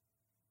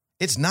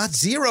 It's not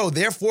zero.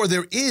 Therefore,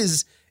 there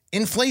is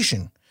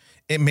inflation.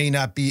 It may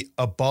not be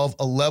above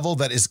a level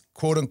that is,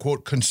 quote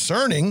unquote,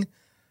 concerning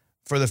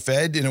for the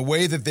Fed in a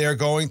way that they're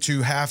going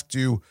to have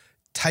to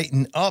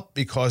tighten up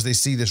because they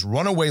see this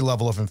runaway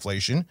level of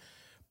inflation,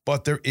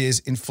 but there is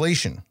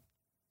inflation.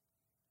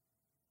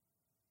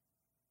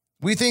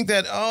 We think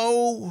that,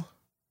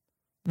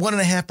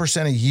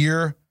 1.5% a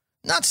year,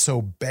 not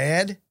so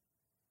bad.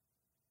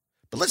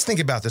 But let's think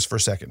about this for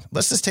a second.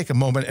 Let's just take a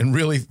moment and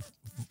really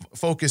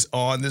focus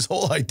on this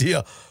whole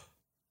idea.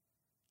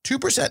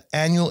 2%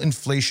 annual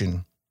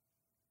inflation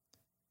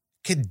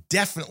could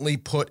definitely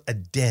put a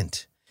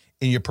dent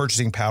in your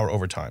purchasing power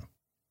over time.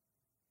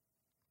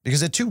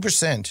 Because at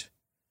 2%,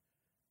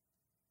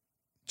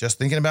 just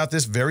thinking about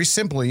this very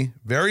simply,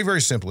 very, very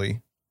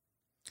simply,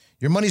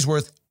 your money's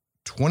worth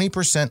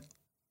 20%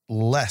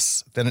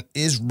 less than it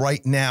is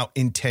right now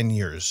in 10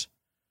 years.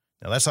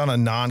 Now, that's on a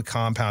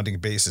non-compounding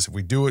basis. If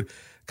we do it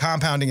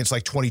compounding, it's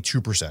like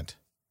 22%.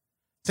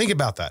 Think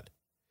about that.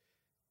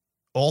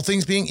 All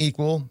things being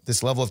equal,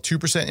 this level of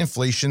 2%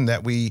 inflation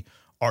that we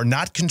are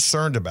not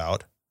concerned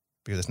about,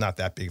 because it's not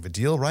that big of a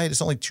deal, right?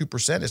 It's only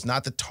 2%. It's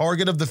not the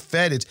target of the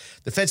Fed.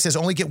 The Fed says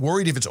only get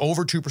worried if it's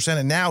over 2%.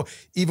 And now,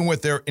 even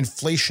with their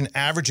inflation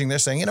averaging, they're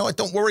saying, you know what,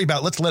 don't worry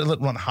about it. Let's let it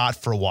run hot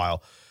for a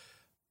while.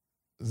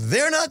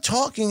 They're not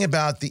talking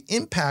about the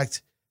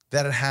impact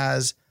that it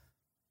has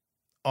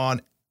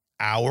on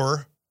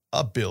our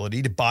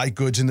ability to buy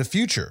goods in the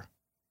future.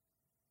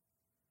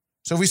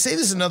 So if we say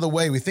this another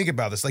way, we think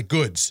about this like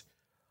goods.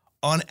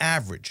 On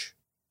average,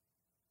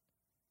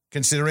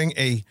 considering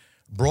a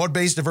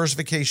broad-based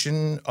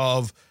diversification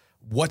of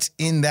what's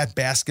in that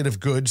basket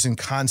of goods and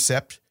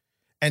concept,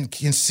 and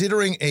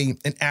considering an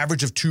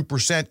average of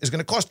 2% is going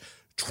to cost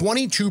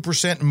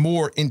 22%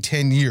 more in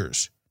 10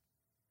 years.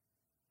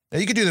 Now,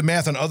 you could do the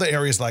math on other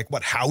areas like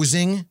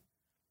housing,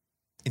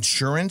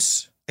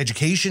 insurance,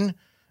 education.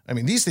 I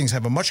mean, these things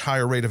have a much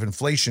higher rate of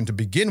inflation to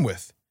begin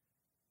with.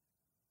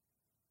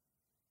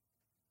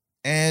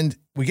 And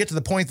we get to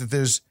the point that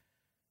there's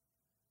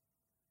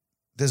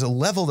a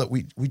level that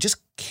we just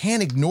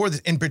can't ignore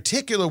this, in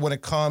particular when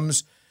it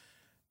comes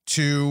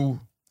to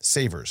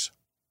savers.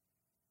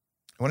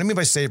 What I mean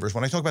by savers,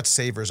 when I talk about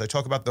savers, I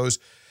talk about those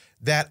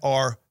that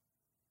are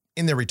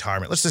in their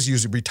retirement. Let's just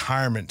use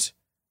retirement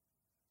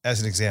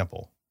as an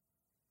example.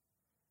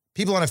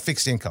 People on a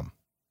fixed income.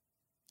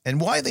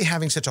 And why are they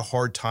having such a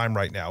hard time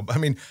right now? I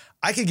mean,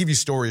 I could give you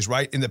stories,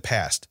 right, in the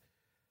past.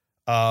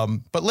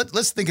 But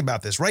let's think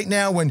about this. Right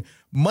now, when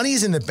money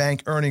is in the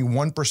bank earning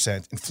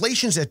 1%,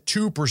 inflation's at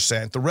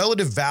 2%, the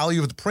relative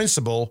value of the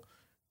principal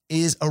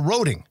is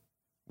eroding.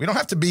 We don't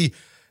have to be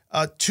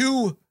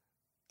too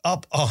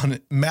up on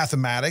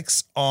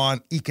mathematics,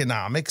 on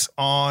economics,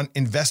 on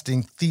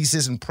investing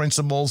thesis and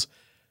principles.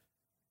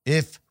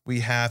 If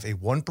we have a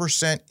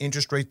 1%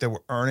 interest rate that we're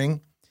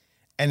earning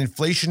and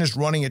inflation is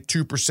running at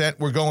 2%,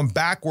 we're going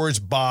backwards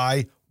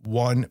by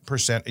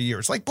 1% a year.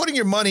 It's like putting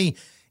your money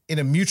in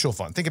a mutual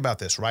fund. Think about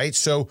this, right?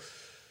 So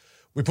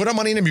we put our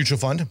money in a mutual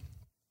fund,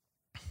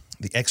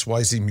 the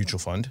XYZ mutual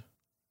fund.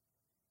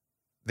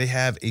 They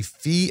have a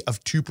fee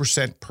of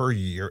 2% per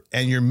year,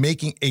 and you're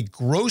making a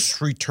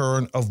gross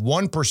return of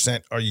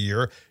 1% a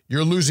year.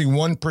 You're losing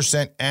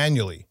 1%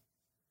 annually.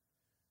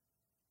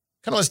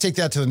 Kind of let's take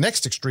that to the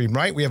next extreme,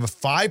 right? We have a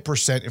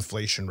 5%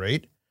 inflation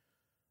rate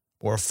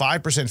or a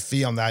 5%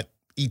 fee on that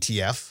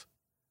ETF.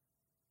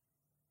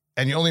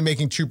 And you're only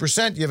making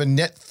 2%, you have a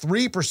net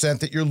 3%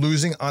 that you're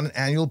losing on an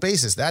annual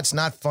basis. That's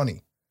not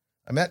funny.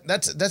 I mean,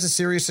 that's a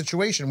serious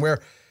situation where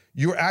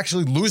you're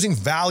actually losing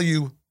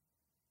value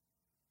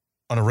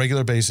on a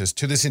regular basis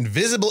to this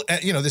invisible,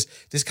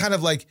 this kind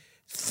of like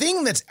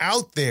thing that's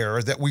out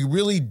there that we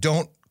really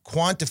don't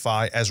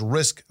quantify as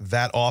risk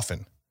that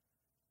often.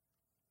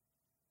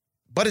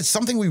 But it's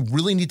something we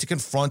really need to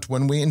confront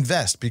when we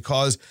invest,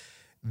 because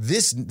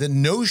the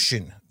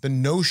notion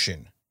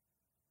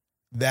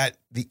that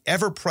the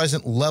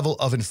ever-present level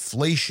of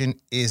inflation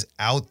is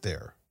out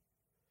there.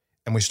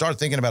 And we start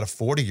thinking about a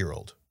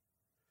 40-year-old,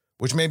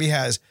 which maybe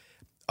has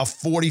a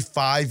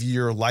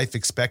 45-year life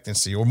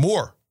expectancy or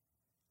more.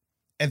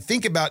 And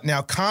think about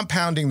now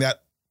compounding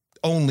that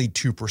only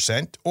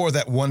 2% or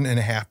that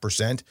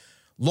 1.5%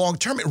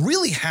 long-term. It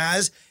really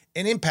has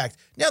an impact.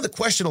 Now, the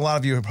question a lot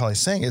of you are probably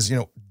saying is,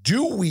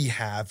 do we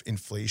have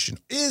inflation?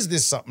 Is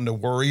this something to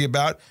worry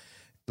about?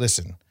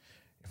 Listen,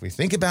 if we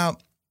think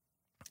about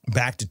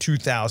back to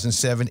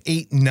 2007,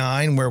 8,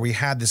 9, where we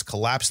had this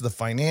collapse of the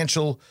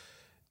financial,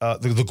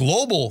 the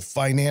global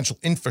financial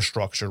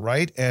infrastructure,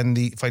 right? And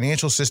the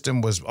financial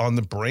system was on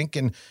the brink,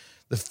 and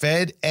the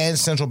Fed and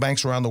central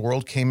banks around the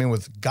world came in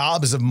with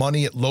gobs of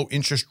money at low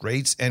interest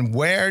rates. And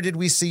where did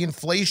we see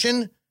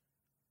inflation?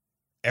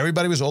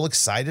 Everybody was all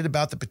excited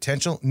about the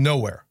potential.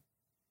 Nowhere.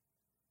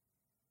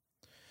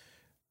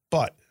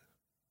 But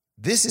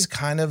this is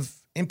kind of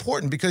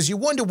important because you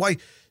wonder why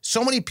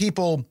so many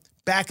people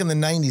back in the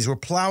 90s were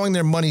plowing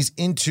their monies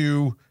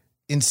into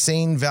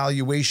insane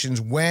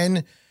valuations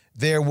when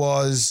there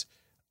was,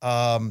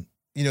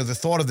 the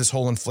thought of this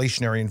whole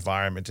inflationary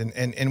environment.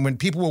 And when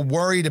people were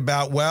worried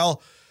about,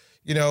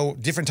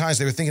 different times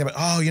they were thinking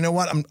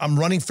about, I'm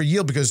running for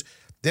yield, because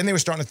then they were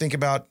starting to think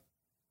about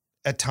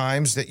at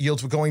times that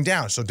yields were going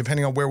down. So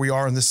depending on where we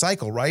are in the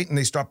cycle, right? And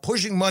they start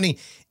pushing money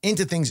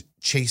into things,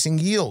 chasing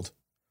yield.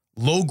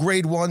 Low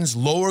grade ones,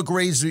 lower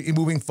grades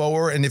moving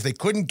forward. And if they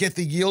couldn't get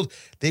the yield,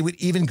 they would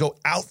even go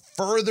out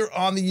further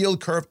on the yield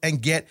curve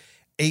and get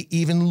a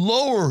even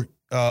lower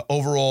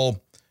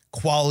overall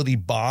quality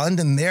bond.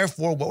 And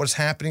therefore, what was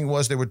happening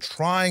was they were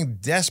trying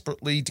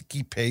desperately to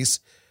keep pace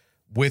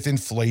with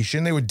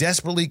inflation. They were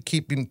desperately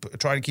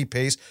trying to keep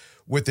pace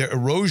with their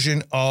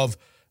erosion of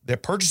their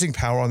purchasing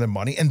power on their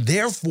money. And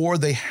therefore,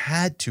 they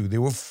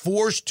were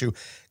forced to,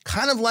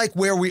 kind of like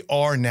where we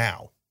are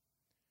now.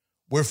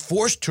 We're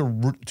forced to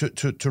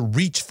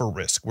reach for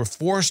risk. We're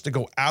forced to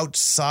go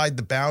outside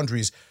the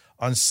boundaries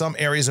on some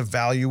areas of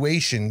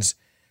valuations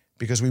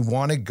because we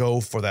want to go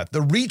for that.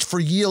 The reach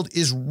for yield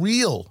is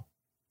real.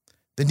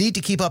 The need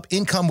to keep up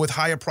income with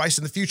higher price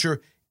in the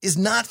future is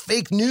not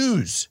fake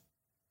news.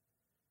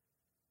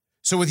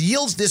 So with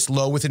yields this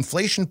low, with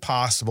inflation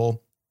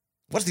possible,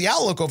 what's the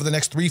outlook over the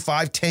next 3,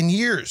 5, 10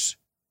 years?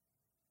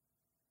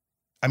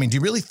 I mean, do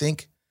you really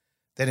think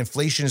that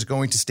inflation is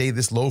going to stay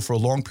this low for a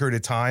long period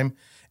of time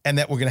and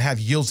that we're going to have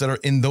yields that are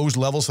in those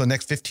levels for the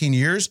next 15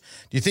 years?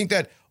 Do you think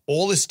that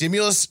all the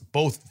stimulus,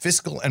 both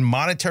fiscal and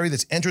monetary,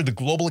 that's entered the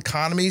global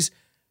economies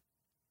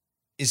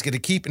is going to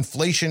keep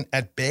inflation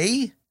at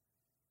bay?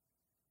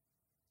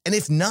 And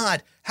if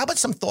not, how about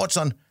some thoughts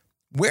on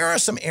where are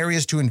some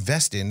areas to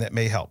invest in that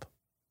may help?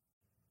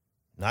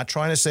 Not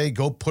trying to say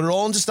go put it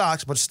all into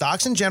stocks, but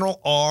stocks in general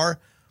are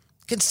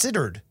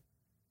considered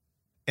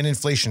an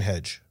inflation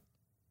hedge.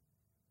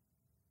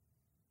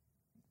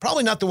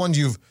 Probably not the ones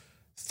you've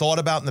thought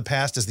about in the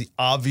past as the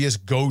obvious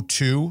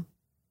go-to,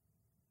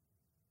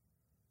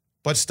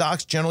 but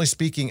stocks, generally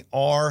speaking,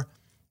 are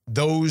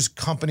those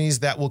companies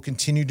that will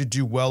continue to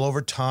do well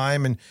over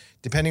time. And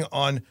depending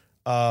on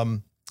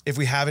if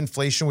we have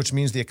inflation, which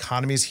means the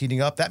economy is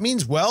heating up, that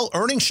means,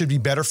 earnings should be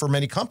better for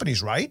many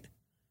companies, right?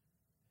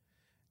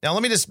 Now,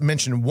 let me just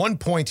mention one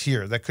point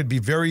here that could be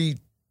very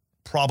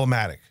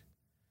problematic.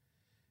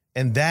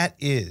 And that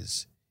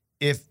is,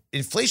 if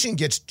inflation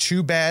gets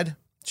too bad,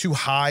 too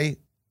high,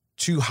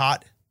 too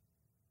hot,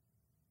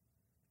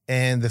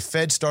 and the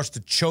Fed starts to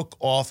choke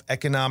off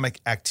economic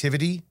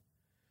activity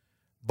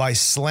by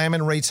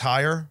slamming rates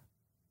higher,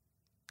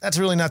 that's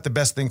really not the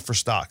best thing for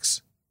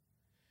stocks.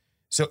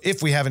 So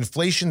if we have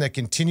inflation that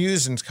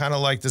continues and it's kind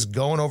of like this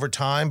going over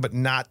time, but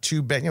not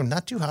too bad,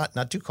 not too hot,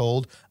 not too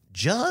cold,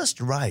 just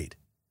right,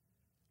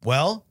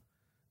 well,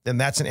 then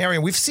that's an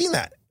area. We've seen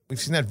that. We've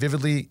seen that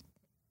vividly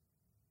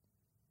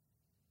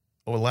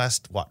over the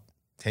last,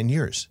 10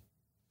 years.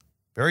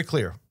 Very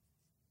clear.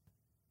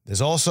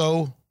 There's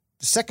also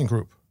the second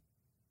group,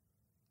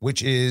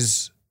 which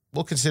is,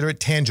 we'll consider it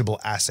tangible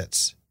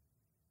assets,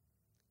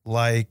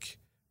 like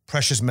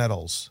precious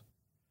metals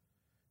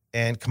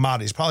and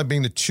commodities, probably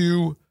being the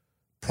two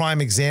prime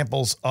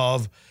examples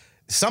of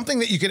something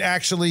that you could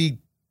actually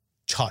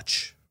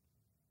touch.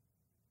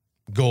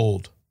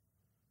 Gold,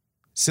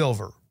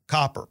 silver,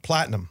 copper,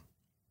 platinum.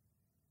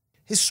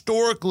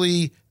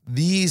 Historically,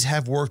 these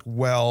have worked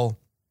well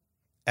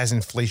as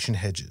inflation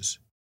hedges.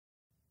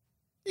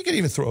 You could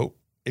even throw,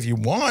 if you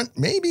want,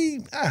 maybe,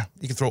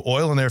 you can throw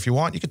oil in there if you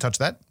want. You could touch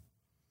that.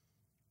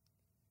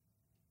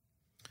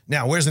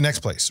 Now, where's the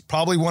next place?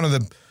 Probably one of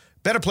the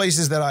better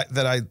places that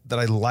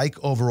I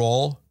like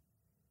overall.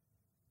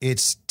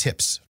 It's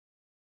TIPS.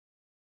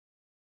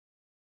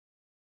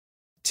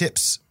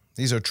 TIPS.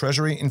 These are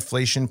Treasury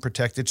Inflation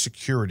Protected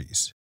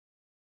Securities.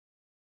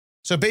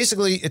 So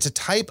basically, it's a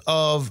type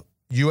of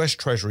U.S.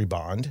 Treasury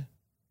bond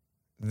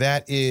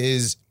that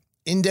is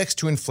indexed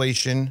to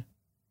inflation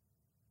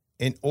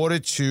in order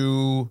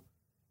to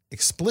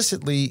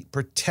explicitly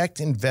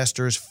protect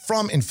investors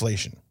from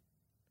inflation.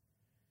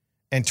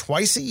 And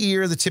twice a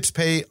year, the TIPS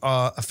pay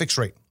a fixed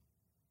rate.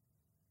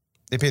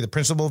 They pay the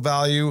principal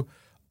value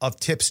of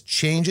TIPS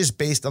changes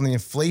based on the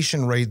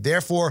inflation rate.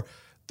 Therefore,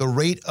 the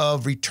rate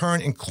of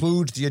return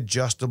includes the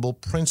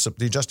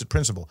adjusted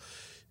principal.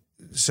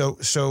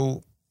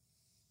 So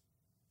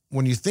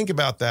when you think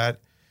about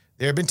that,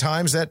 there have been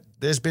times that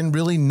there's been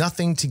really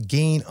nothing to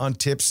gain on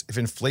TIPS if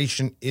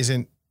inflation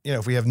isn't,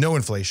 if we have no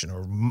inflation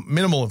or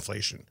minimal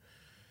inflation.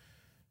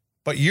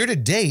 But year to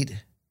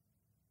date,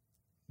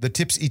 the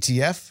TIPS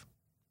ETF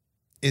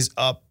is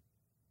up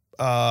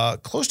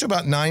close to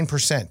about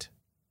 9%.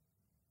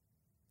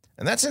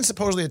 And that's in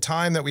supposedly a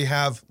time that we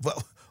have,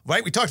 well,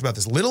 right? We talked about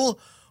this, little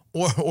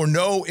or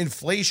no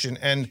inflation.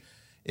 And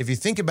if you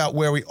think about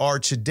where we are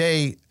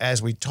today,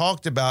 as we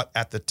talked about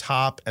at the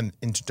top and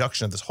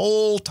introduction of this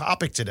whole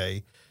topic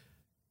today,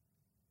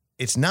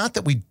 it's not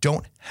that we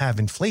don't have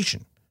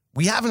inflation.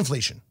 We have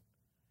inflation.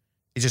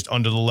 It's just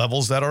under the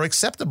levels that are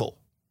acceptable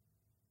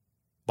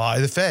by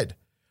the Fed.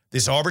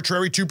 This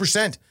arbitrary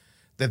 2%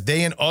 that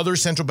they and other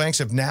central banks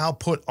have now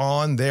put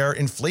on their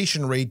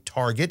inflation rate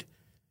target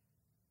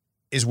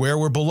is where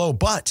we're below,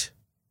 but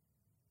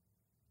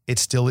it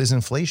still is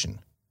inflation.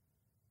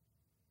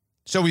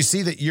 So we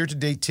see that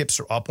year-to-date tips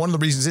are up. One of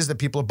the reasons is that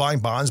people are buying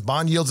bonds.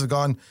 Bond yields have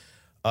gone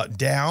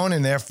down,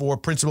 and therefore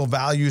principal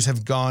values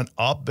have gone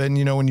up. And,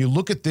 you know, when you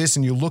look at this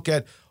and you look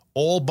at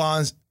all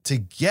bonds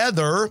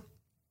together,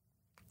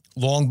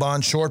 long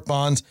bonds, short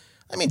bonds,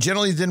 I mean,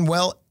 generally did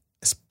well,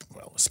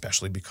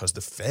 especially because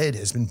the Fed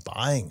has been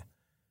buying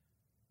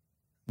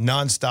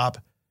nonstop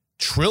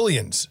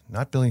trillions,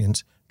 not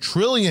billions,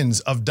 trillions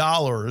of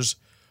dollars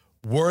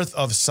worth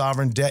of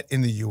sovereign debt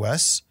in the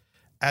U.S.,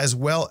 as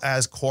well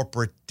as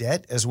corporate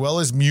debt, as well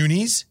as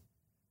munis.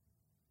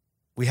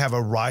 We have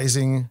a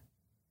rising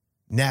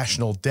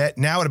national debt,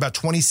 now at about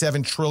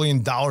 $27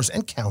 trillion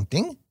and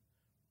counting.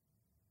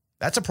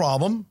 That's a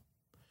problem.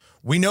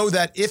 We know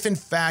that if, in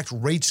fact,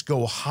 rates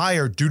go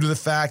higher due to the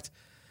fact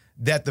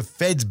that the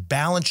Fed's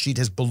balance sheet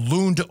has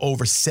ballooned to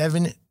over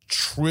 $7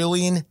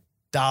 trillion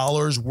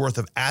worth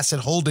of asset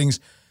holdings,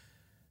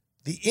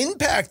 the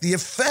impact, the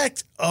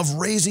effect of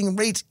raising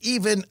rates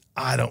even,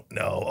 I don't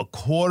know,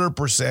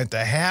 0.25%,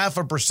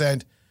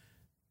 0.5%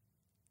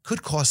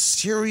 could cost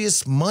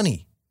serious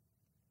money.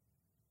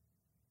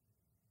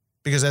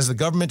 Because as the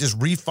government is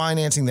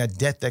refinancing that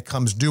debt that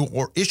comes due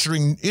or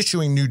issuing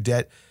new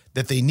debt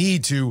that they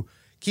need to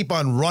keep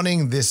on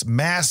running this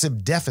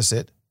massive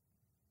deficit,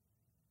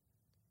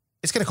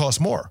 it's going to cost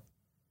more.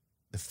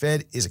 The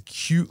Fed is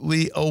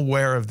acutely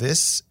aware of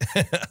this,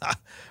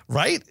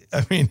 right?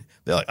 I mean,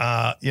 they're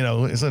like,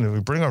 listen, if we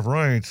bring up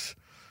rates,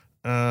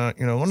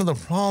 one of the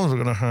problems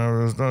we're going to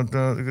have is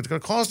that it's going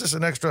to cost us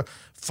an extra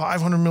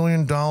 $500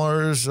 million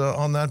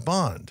on that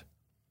bond.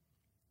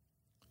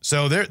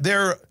 So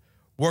they're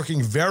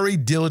working very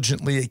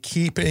diligently at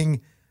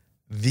keeping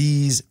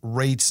these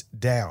rates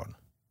down.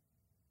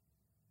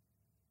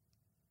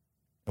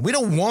 And we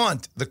don't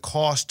want the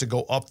cost to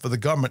go up for the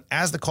government.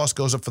 As the cost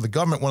goes up for the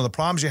government, one of the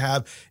problems you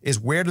have is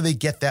where do they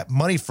get that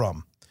money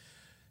from?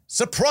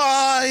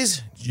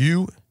 Surprise!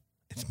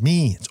 It's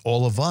me, it's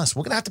all of us.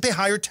 We're going to have to pay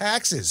higher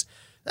taxes.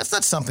 That's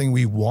not something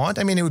we want.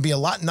 I mean, it would be a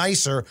lot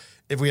nicer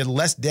if we had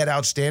less debt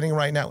outstanding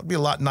right now. It would be a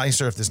lot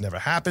nicer if this never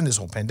happened, this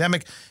whole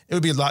pandemic. It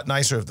would be a lot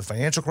nicer if the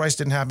financial crisis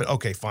didn't happen.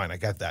 Okay, fine, I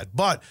got that.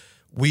 But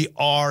we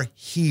are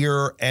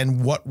here,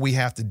 and what we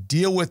have to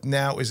deal with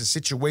now is a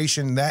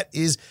situation that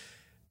is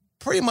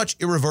pretty much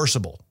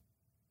irreversible,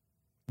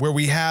 where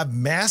we have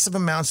massive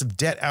amounts of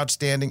debt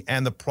outstanding,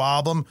 and the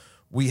problem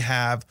we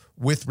have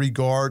with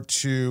regard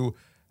to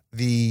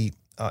the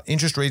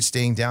interest rates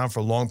staying down for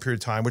a long period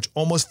of time, which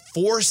almost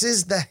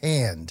forces the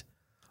hand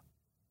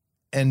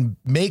and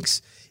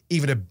makes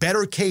even a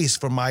better case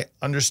for my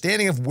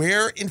understanding of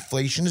where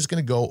inflation is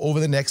going to go over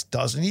the next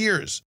dozen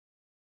years.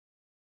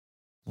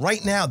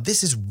 Right now,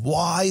 this is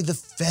why the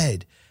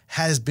Fed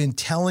has been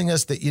telling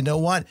us that, you know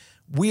what,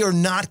 we are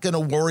not going to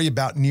worry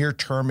about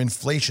near-term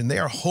inflation. They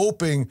are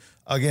hoping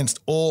against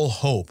all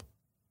hope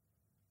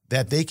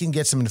that they can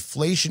get some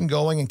inflation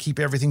going and keep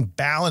everything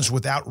balanced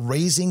without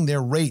raising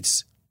their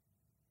rates.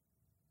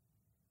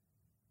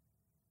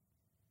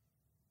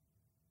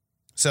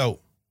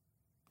 So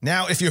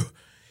now if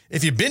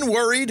you've been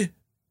worried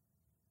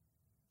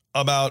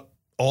about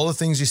all the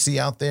things you see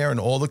out there and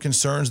all the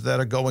concerns that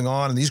are going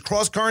on and these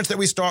cross currents that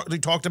we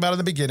talked about in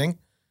the beginning,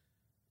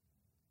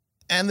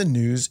 and the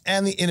news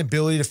and the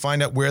inability to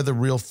find out where the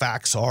real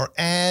facts are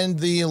and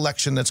the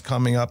election that's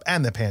coming up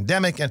and the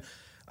pandemic, and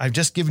I've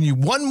just given you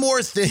one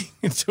more thing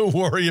to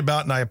worry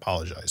about, and I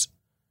apologize.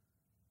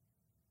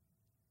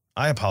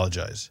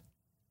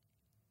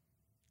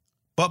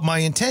 But my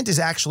intent is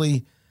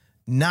actually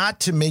not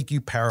to make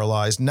you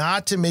paralyzed,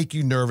 not to make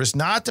you nervous,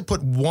 not to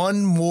put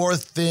one more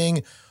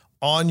thing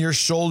on your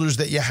shoulders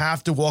that you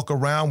have to walk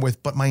around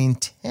with, but my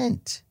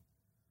intent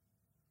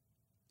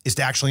is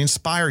to actually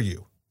inspire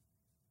you,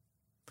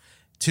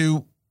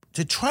 to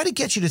try to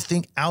get you to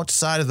think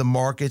outside of the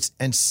markets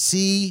and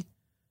see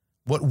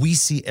what we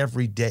see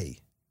every day.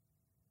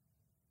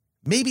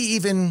 Maybe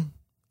even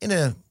in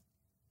a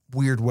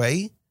weird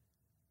way,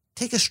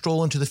 take a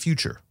stroll into the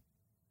future.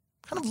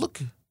 Kind of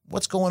look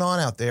what's going on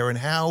out there and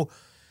how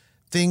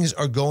things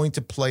are going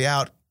to play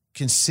out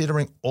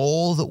considering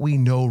all that we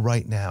know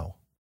right now.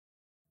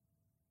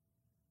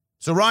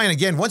 So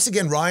Ryan, once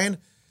again, Ryan,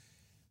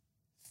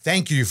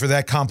 thank you for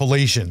that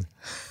compilation.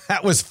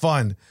 That was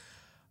fun.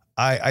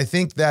 I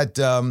think that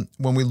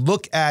when we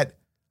look at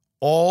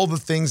all the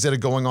things that are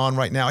going on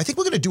right now, I think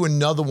we're going to do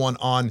another one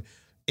on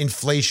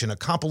inflation, a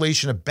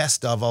compilation of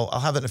best of. I'll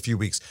have that in a few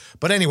weeks.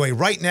 But anyway,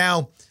 right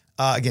now,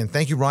 Again,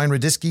 thank you, Ryan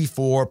Radisky,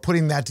 for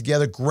putting that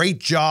together. Great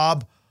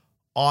job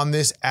on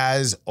this,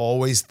 as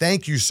always.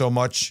 Thank you so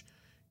much.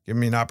 Give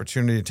me an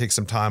opportunity to take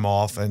some time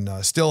off and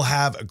still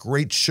have a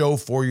great show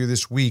for you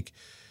this week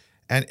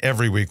and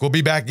every week. We'll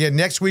be back again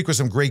next week with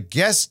some great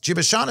guests. Jim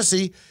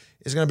O'Shaughnessy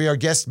is going to be our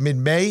guest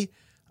mid-May,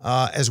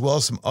 as well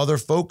as some other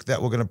folk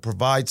that we're going to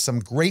provide some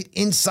great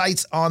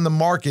insights on the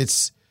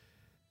markets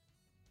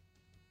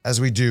as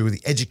we do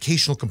the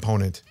educational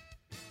component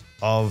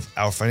of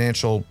our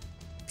financial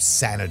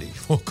sanity,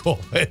 we'll call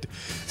it.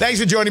 Thanks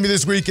for joining me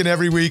this week and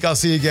every week. I'll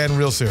see you again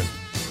real soon.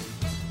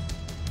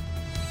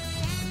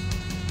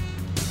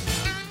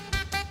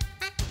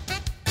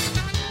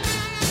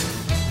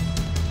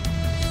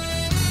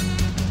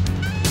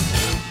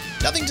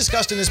 Nothing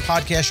discussed in this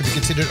podcast should be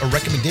considered a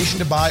recommendation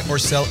to buy or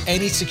sell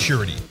any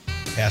security.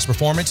 Past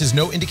performance is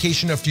no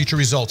indication of future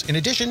results. In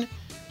addition,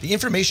 the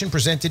information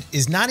presented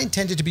is not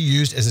intended to be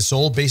used as a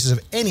sole basis of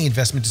any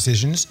investment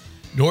decisions,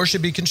 nor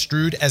should be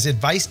construed as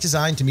advice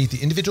designed to meet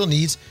the individual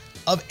needs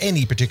of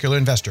any particular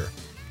investor.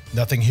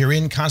 Nothing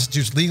herein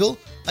constitutes legal,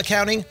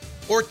 accounting,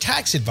 or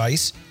tax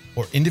advice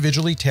or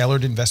individually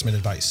tailored investment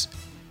advice.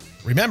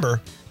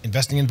 Remember,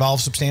 investing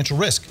involves substantial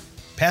risk.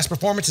 Past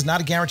performance is not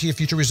a guarantee of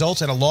future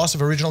results, and a loss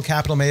of original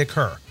capital may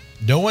occur.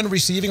 No one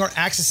receiving or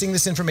accessing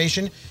this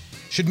information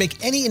should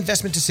make any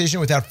investment decision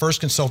without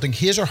first consulting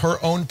his or her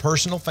own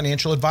personal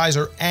financial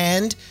advisor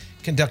and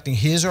conducting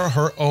his or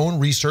her own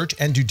research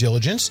and due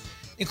diligence,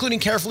 including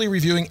carefully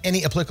reviewing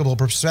any applicable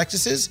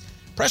prospectuses,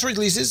 press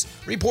releases,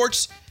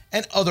 reports,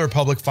 and other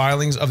public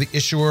filings of the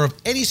issuer of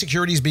any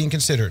securities being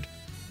considered.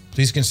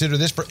 Please consider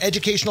this for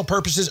educational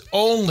purposes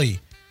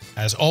only.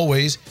 As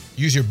always,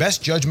 use your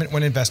best judgment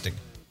when investing.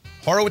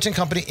 Horowitz &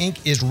 Company, Inc.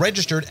 is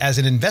registered as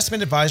an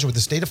investment advisor with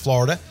the state of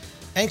Florida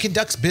and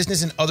conducts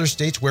business in other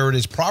states where it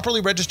is properly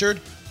registered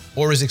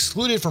or is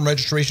excluded from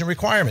registration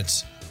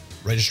requirements.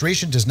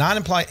 Registration does not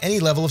imply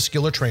any level of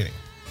skill or training.